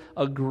have to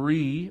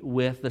agree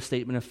with the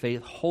statement of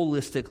faith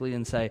holistically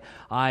and say,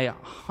 I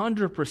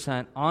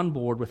 100% on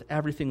board with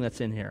everything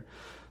that's in here.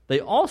 They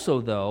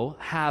also, though,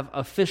 have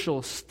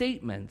official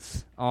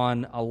statements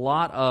on a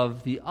lot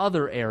of the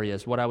other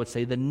areas, what I would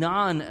say the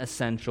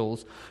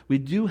non-essentials. We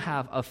do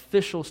have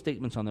official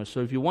statements on there. So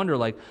if you wonder,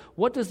 like,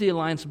 what does the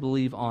Alliance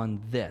believe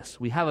on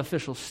this? We have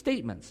official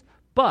statements.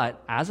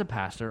 But as a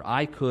pastor,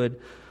 I could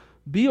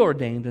be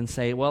ordained and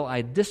say, well,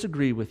 I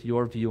disagree with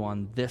your view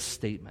on this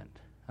statement.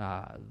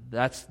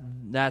 That's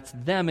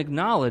them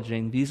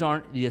acknowledging these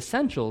aren't the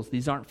essentials,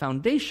 these aren't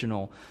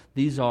foundational,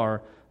 these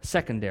are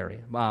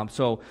secondary.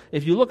 So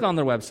if you look on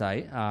their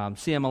website,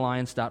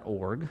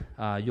 cmalliance.org,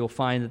 you'll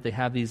find that they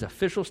have these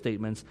official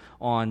statements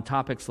on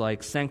topics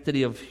like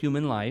sanctity of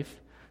human life,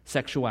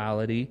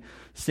 sexuality,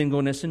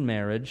 singleness and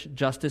marriage,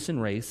 justice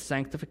and race,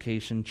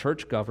 sanctification,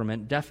 church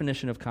government,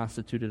 definition of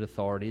constituted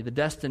authority, the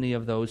destiny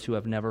of those who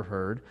have never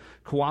heard,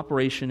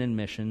 cooperation in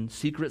mission,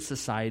 secret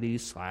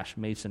societies /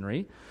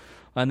 masonry.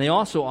 And they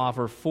also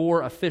offer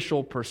 4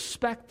 official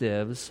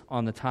perspectives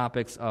on the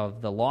topics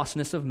of the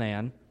lostness of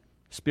man,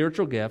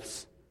 spiritual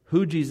gifts,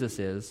 who Jesus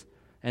is,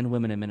 and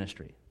women in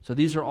ministry. So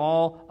these are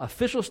all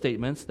official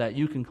statements that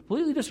you can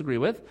completely disagree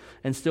with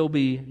and still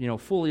be,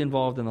 fully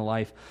involved in the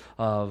life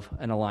of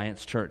an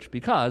Alliance church.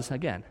 Because,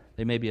 again,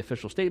 they may be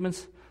official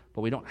statements,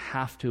 but we don't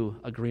have to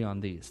agree on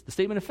these. The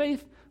statement of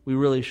faith, we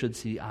really should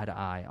see eye to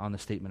eye on the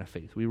statement of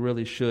faith. We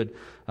really should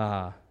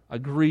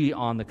agree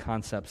on the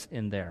concepts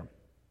in there.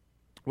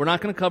 We're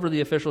not going to cover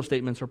the official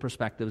statements or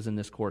perspectives in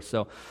this course,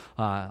 so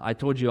I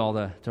told you all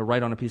to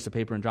write on a piece of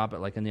paper and drop it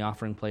like in the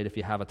offering plate if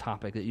you have a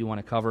topic that you want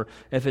to cover.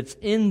 If it's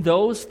in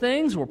those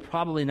things, we're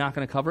probably not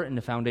going to cover it in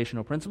the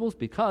foundational principles,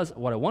 because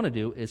what I want to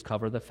do is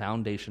cover the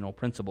foundational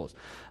principles.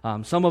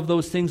 Some of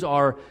those things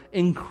are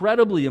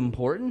incredibly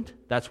important.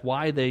 That's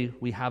why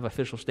we have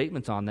official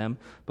statements on them,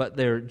 but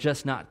they're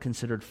just not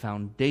considered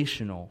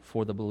foundational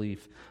for the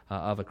belief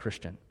of a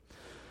Christian.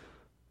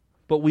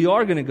 But we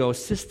are going to go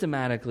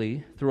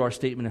systematically through our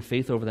statement of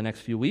faith over the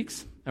next few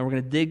weeks, and we're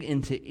going to dig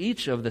into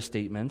each of the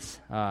statements,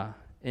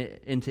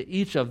 into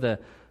each of the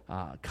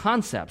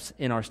concepts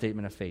in our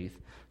statement of faith,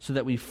 so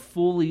that we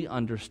fully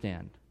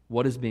understand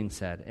what is being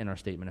said in our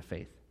statement of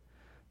faith.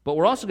 But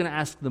we're also going to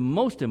ask the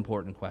most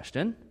important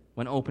question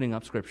when opening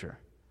up Scripture.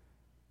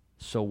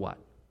 So what?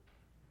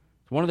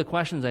 It's one of the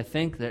questions I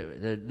think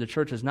that the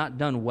church has not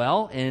done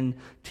well in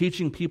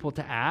teaching people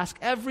to ask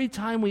every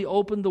time we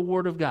open the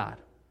Word of God.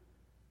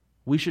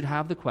 We should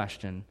have the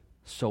question,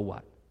 so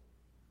what?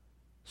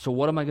 So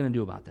what am I going to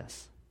do about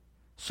this?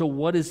 So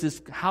what is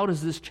this? How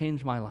does this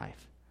change my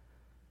life?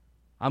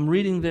 I'm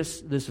reading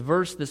this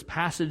verse, this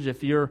passage.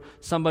 If you're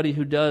somebody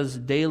who does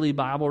daily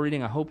Bible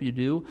reading, I hope you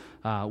do.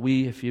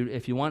 If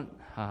you want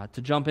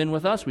to jump in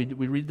with us, we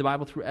read the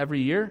Bible through every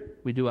year.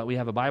 We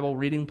have a Bible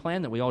reading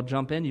plan that we all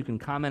jump in. You can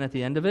comment at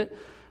the end of it.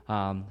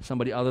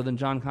 Somebody other than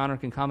John Connor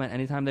can comment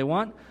anytime they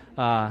want.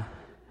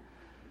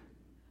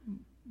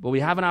 But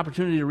we have an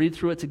opportunity to read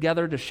through it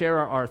together, to share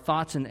our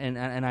thoughts and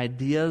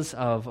ideas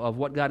of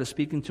what God is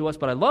speaking to us.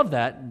 But I love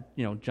that,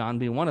 John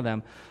being one of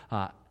them.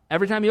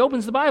 Every time he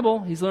opens the Bible,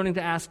 he's learning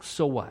to ask,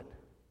 so what?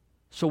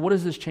 So what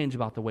does this change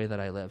about the way that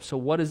I live? So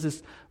what is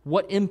this?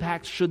 What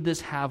impact should this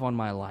have on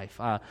my life?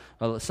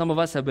 Some of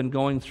us have been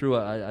going through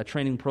a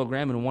training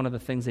program, and one of the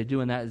things they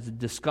do in that is a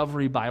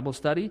Discovery Bible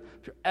Study.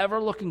 If you're ever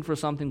looking for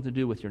something to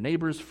do with your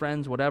neighbors,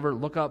 friends, whatever,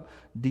 look up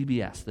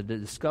DBS, the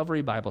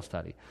Discovery Bible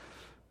Study.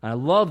 And I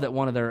love that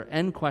one of their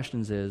end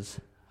questions is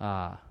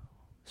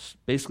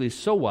basically,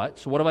 so what?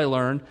 So what have I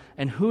learned?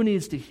 And who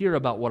needs to hear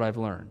about what I've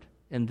learned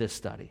in this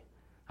study?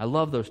 I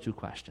love those 2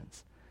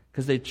 questions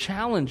because they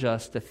challenge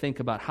us to think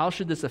about how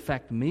should this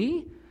affect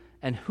me,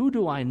 and who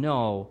do I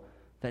know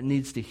that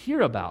needs to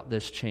hear about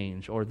this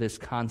change or this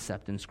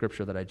concept in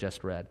Scripture that I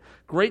just read?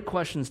 Great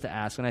questions to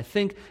ask. And I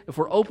think if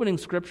we're opening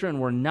Scripture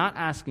and we're not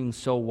asking,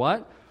 so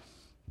what,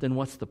 then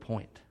what's the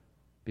point?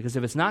 Because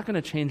if it's not going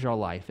to change our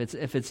life,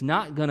 if it's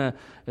not going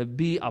to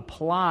be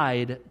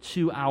applied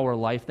to our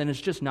life, then it's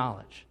just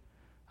knowledge.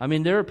 I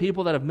mean, there are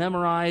people that have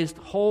memorized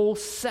whole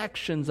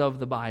sections of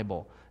the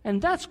Bible,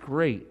 and that's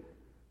great.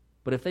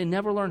 But if they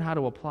never learn how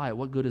to apply it,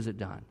 what good has it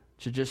done?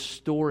 To just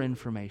store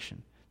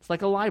information. It's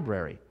like a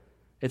library.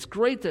 It's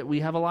great that we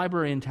have a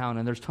library in town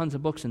and there's tons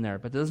of books in there,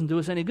 but it doesn't do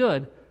us any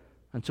good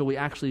until we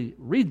actually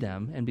read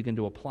them and begin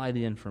to apply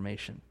the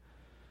information.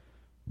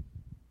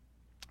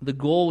 The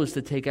goal is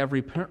to take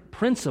every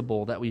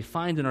principle that we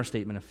find in our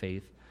statement of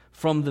faith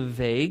from the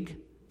vague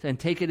and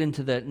take it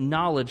into the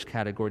knowledge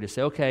category to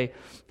say, okay,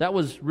 that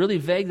was really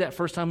vague that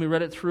first time we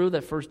read it through,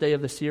 that first day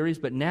of the series,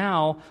 but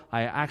now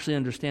I actually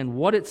understand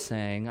what it's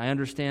saying, I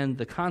understand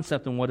the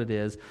concept and what it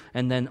is,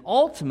 and then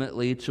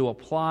ultimately to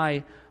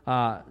apply,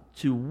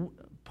 to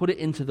put it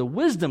into the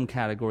wisdom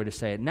category to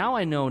say it. Now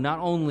I know not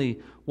only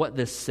what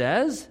this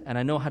says, and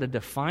I know how to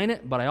define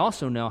it, but I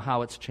also know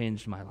how it's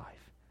changed my life.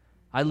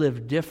 I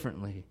live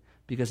differently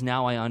because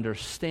now I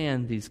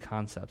understand these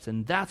concepts,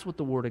 and that's what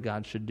the Word of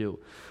God should do.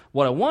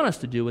 What I want us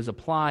to do is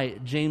apply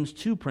James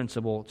 2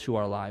 principle to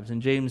our lives.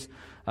 In James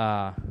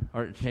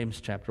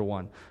chapter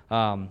 1,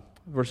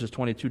 verses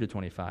 22 to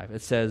 25,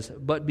 it says,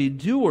 "But be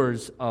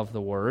doers of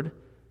the word,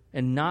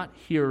 and not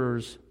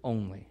hearers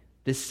only,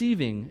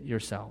 deceiving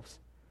yourselves.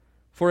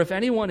 For if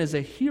anyone is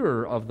a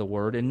hearer of the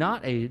word and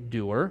not a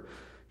doer,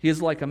 he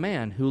is like a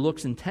man who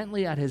looks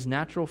intently at his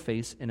natural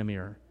face in a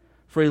mirror.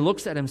 For he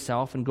looks at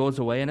himself and goes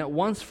away and at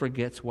once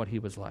forgets what he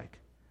was like.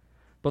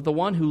 But the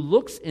one who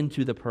looks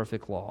into the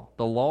perfect law,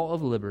 the law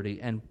of liberty,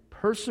 and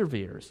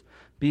perseveres,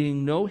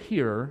 being no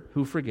hearer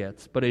who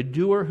forgets, but a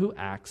doer who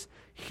acts,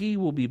 he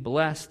will be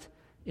blessed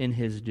in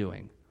his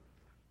doing."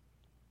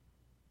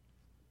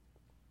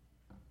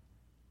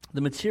 The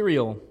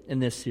material in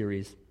this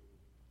series,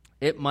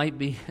 it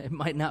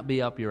might not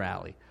be up your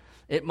alley.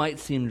 It might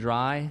seem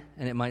dry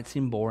and it might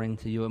seem boring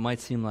to you. It might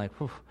seem like,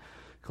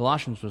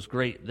 Colossians was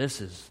great.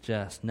 This is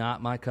just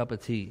not my cup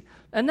of tea.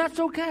 And that's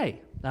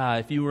okay.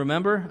 If you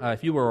remember,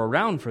 if you were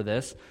around for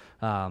this,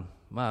 well,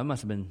 it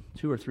must have been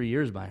 2 or 3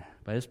 years by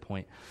this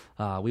point.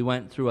 We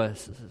went through a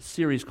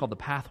series called The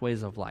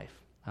Pathways of Life.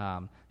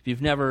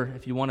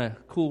 If you want a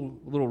cool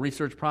little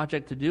research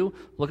project to do,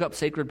 look up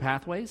Sacred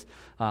Pathways.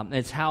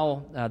 It's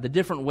how the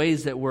different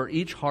ways that we're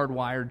each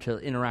hardwired to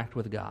interact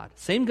with God.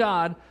 Same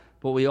God,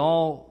 but we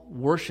all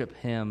worship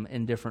Him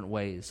in different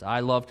ways.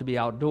 I love to be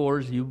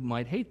outdoors. You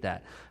might hate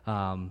that.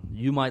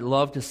 You might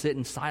love to sit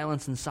in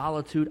silence and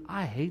solitude.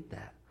 I hate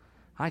that.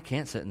 I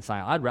can't sit in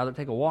silence. I'd rather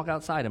take a walk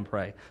outside and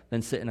pray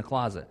than sit in a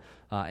closet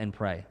and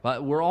pray.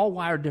 But we're all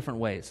wired different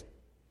ways.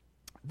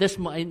 This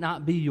might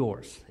not be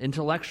yours.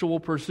 Intellectual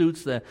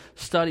pursuits,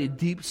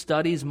 deep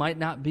studies might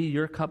not be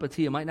your cup of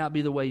tea. It might not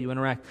be the way you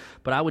interact.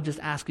 But I would just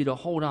ask you to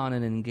hold on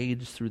and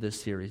engage through this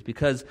series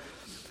because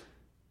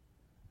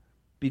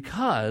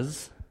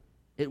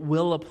it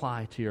will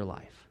apply to your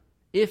life.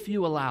 If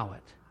you allow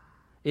it,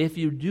 if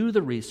you do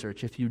the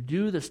research, if you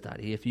do the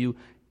study, if you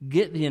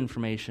get the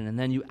information and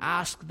then you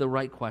ask the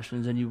right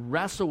questions and you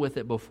wrestle with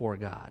it before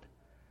God,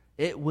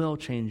 it will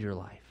change your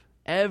life.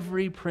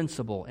 Every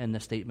principle in the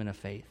statement of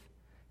faith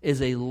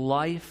is a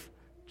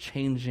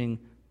life-changing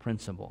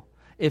principle.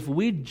 If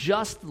we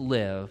just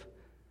live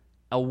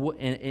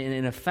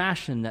in a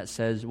fashion that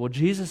says, well,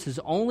 Jesus is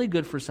only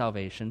good for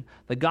salvation,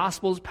 the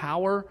gospel's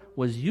power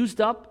was used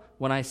up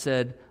when I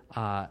said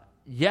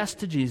yes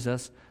to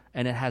Jesus,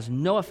 and it has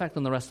no effect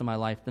on the rest of my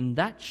life, then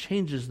that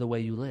changes the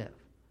way you live.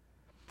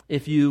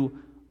 If you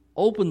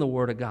open the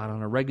Word of God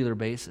on a regular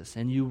basis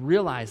and you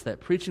realize that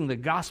preaching the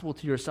gospel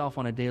to yourself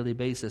on a daily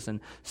basis and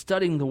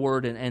studying the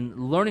Word and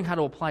learning how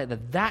to apply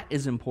it, that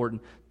is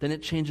important, then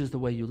it changes the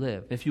way you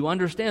live. If you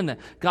understand that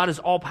God is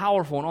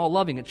all-powerful and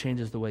all-loving, it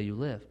changes the way you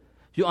live.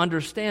 If you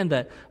understand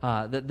that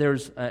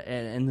there's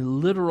a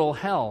literal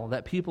hell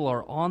that people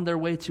are on their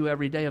way to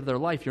every day of their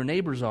life, your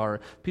neighbors are,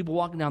 people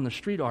walking down the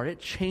street are, it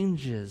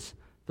changes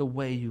the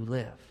way you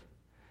live.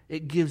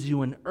 It gives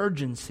you an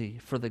urgency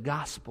for the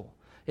gospel.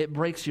 It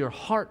breaks your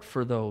heart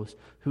for those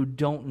who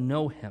don't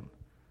know Him.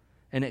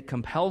 And it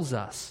compels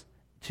us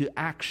to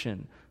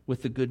action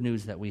with the good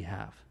news that we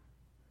have.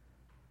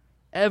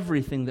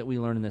 Everything that we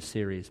learn in this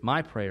series,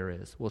 my prayer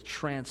is, will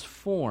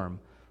transform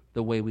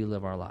the way we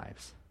live our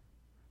lives.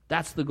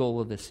 That's the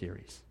goal of this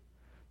series,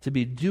 to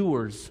be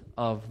doers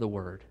of the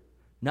Word,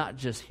 not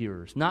just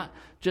hearers, not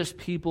just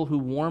people who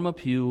warm a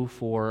pew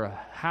for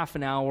half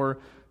an hour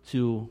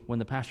to when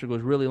the pastor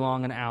goes really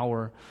long, an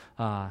hour,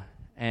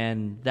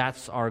 and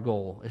that's our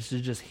goal, is to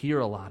just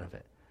hear a lot of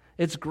it.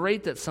 It's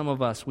great that some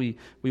of us, we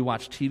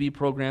watch TV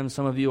programs.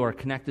 Some of you are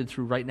connected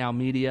through Right Now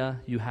Media.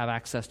 You have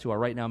access to our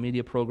Right Now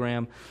Media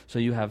program, so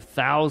you have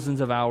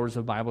thousands of hours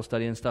of Bible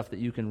study and stuff that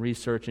you can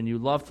research, and you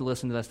love to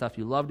listen to that stuff.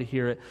 You love to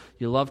hear it.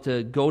 You love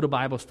to go to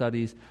Bible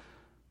studies.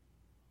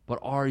 But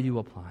are you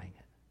applying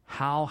it?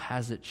 How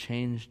has it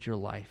changed your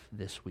life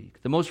this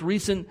week? The most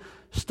recent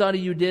study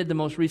you did, the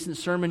most recent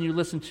sermon you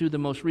listened to, the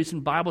most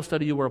recent Bible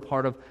study you were a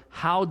part of,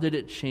 how did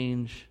it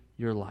change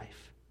your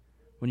life?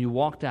 When you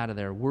walked out of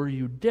there, were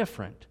you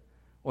different?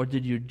 Or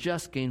did you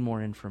just gain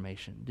more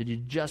information? Did you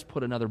just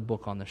put another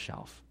book on the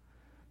shelf?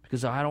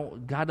 Because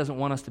God doesn't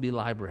want us to be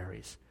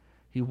libraries.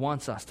 He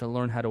wants us to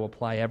learn how to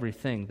apply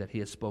everything that He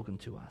has spoken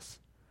to us.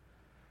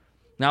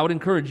 Now, I would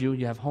encourage you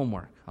have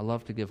homework. I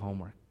love to give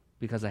homework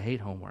because I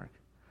hate homework.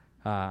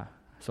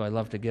 So I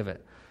love to give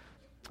it.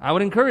 I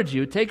would encourage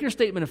you, take your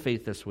statement of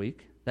faith this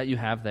week that you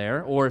have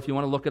there, or if you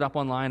want to look it up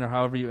online or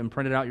however and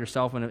print it out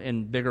yourself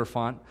in bigger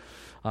font,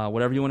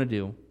 whatever you want to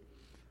do.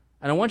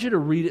 And I want you to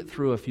read it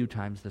through a few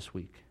times this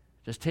week.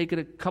 Just take it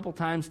a couple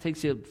times. It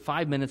takes you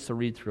 5 minutes to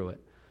read through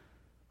it.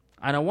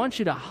 And I want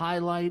you to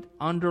highlight,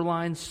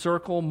 underline,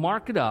 circle,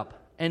 mark it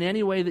up in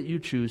any way that you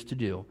choose to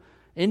do.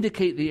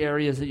 Indicate the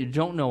areas that you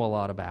don't know a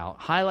lot about.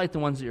 Highlight the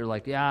ones that you're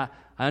like, yeah,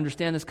 I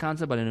understand this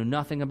concept, but I know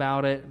nothing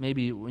about it.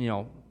 Maybe,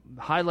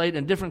 highlight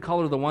in different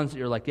color the ones that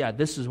you're like, yeah,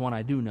 this is one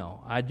I do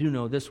know. I do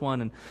know this one,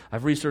 and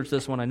I've researched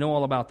this one. I know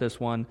all about this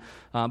one.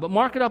 But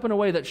mark it up in a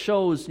way that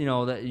shows,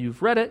 that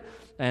you've read it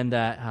and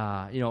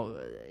that,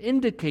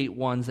 indicate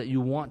ones that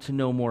you want to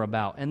know more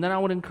about. And then I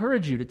would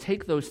encourage you to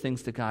take those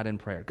things to God in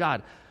prayer.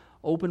 God,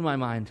 open my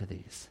mind to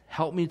these.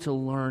 Help me to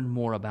learn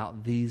more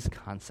about these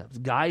concepts.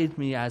 Guide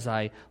me as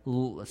I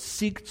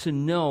seek to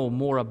know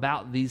more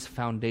about these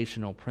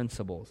foundational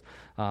principles.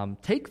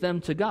 Take them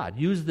to God.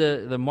 Use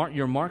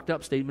your marked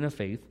up statement of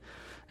faith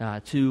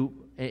as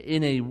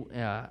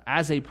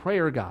a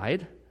prayer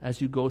guide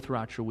as you go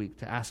throughout your week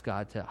to ask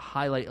God to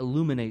highlight,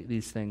 illuminate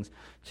these things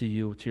to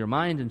you, to your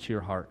mind and to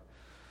your heart.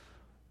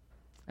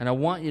 And I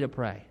want you to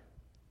pray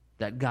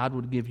that God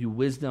would give you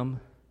wisdom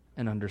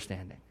and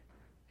understanding.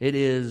 It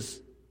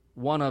is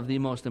one of the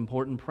most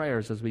important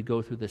prayers as we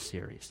go through this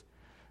series,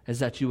 is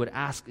that you would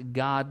ask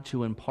God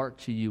to impart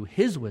to you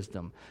His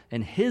wisdom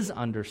and His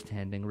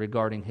understanding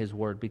regarding His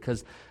Word,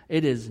 because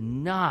it is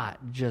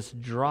not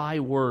just dry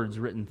words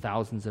written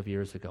thousands of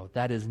years ago.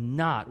 That is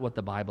not what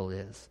the Bible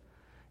is.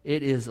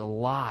 It is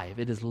alive.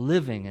 It is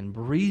living and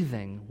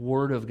breathing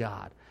Word of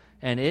God.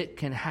 And it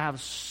can have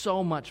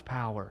so much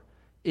power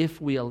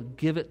if we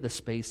give it the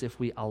space, if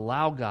we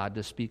allow God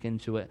to speak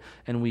into it,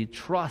 and we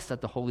trust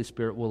that the Holy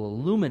Spirit will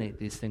illuminate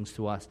these things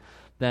to us.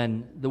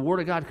 Then the Word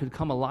of God could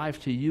come alive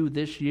to you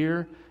this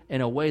year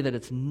in a way that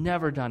it's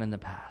never done in the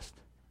past.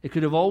 It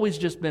could have always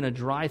just been a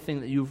dry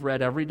thing that you've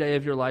read every day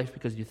of your life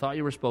because you thought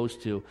you were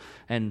supposed to,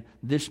 and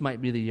this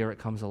might be the year it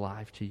comes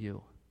alive to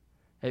you.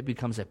 It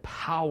becomes a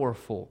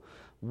powerful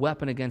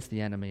weapon against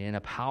the enemy and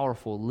a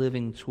powerful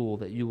living tool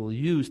that you will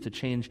use to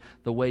change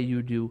the way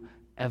you do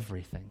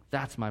everything.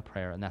 That's my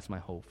prayer, and that's my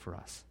hope for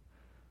us.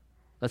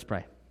 Let's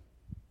pray.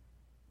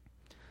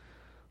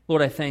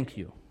 Lord, I thank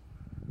you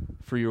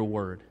for your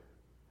word.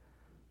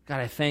 God,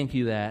 I thank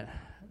you that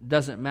it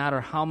doesn't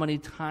matter how many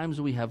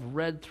times we have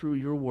read through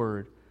your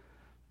word,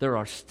 there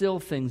are still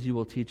things you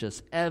will teach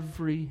us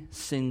every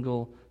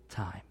single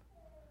time.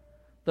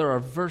 There are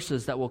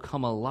verses that will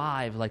come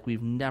alive like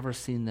we've never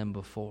seen them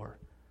before.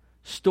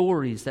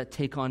 Stories that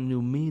take on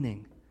new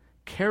meaning.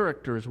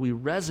 Characters we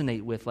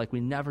resonate with like we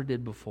never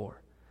did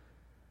before.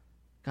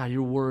 God,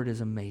 your word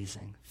is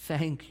amazing.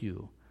 Thank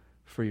you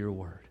for your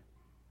word.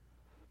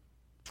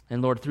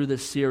 And Lord, through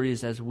this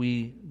series, as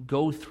we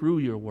go through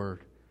your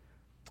word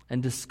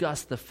and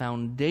discuss the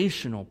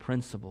foundational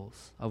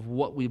principles of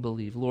what we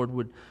believe, Lord,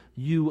 would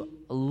you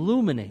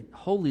illuminate,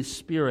 Holy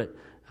Spirit,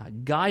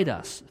 guide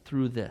us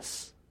through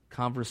this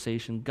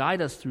conversation,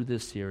 guide us through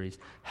this series.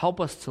 Help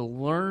us to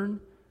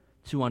learn,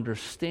 to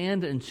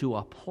understand, and to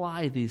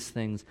apply these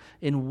things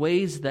in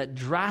ways that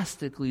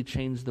drastically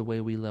change the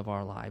way we live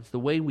our lives, the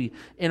way we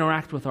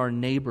interact with our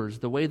neighbors,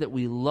 the way that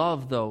we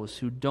love those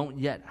who don't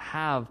yet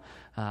have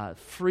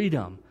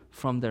freedom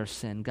from their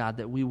sin. God,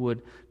 that we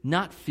would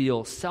not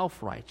feel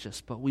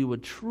self-righteous, but we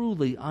would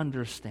truly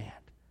understand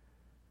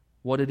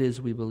what it is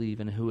we believe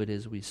and who it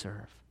is we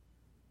serve.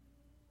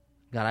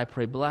 God, I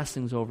pray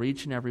blessings over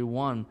each and every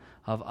one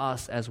of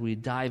us as we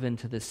dive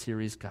into this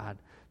series, God,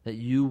 that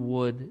you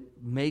would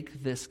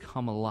make this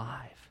come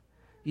alive.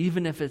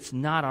 Even if it's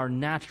not our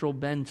natural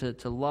bend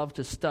to love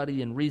to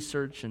study and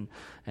research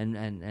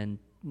and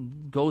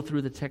go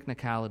through the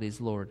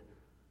technicalities, Lord,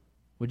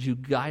 would you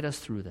guide us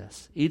through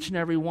this, each and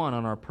every one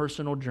on our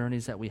personal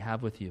journeys that we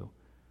have with you,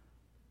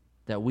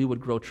 that we would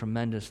grow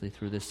tremendously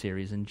through this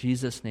series. In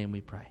Jesus' name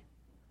we pray.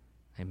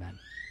 Amen.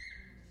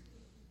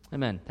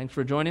 Amen. Thanks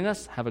for joining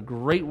us. Have a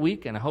great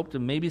week, and I hope to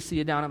maybe see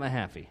you down at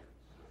Mahaffey.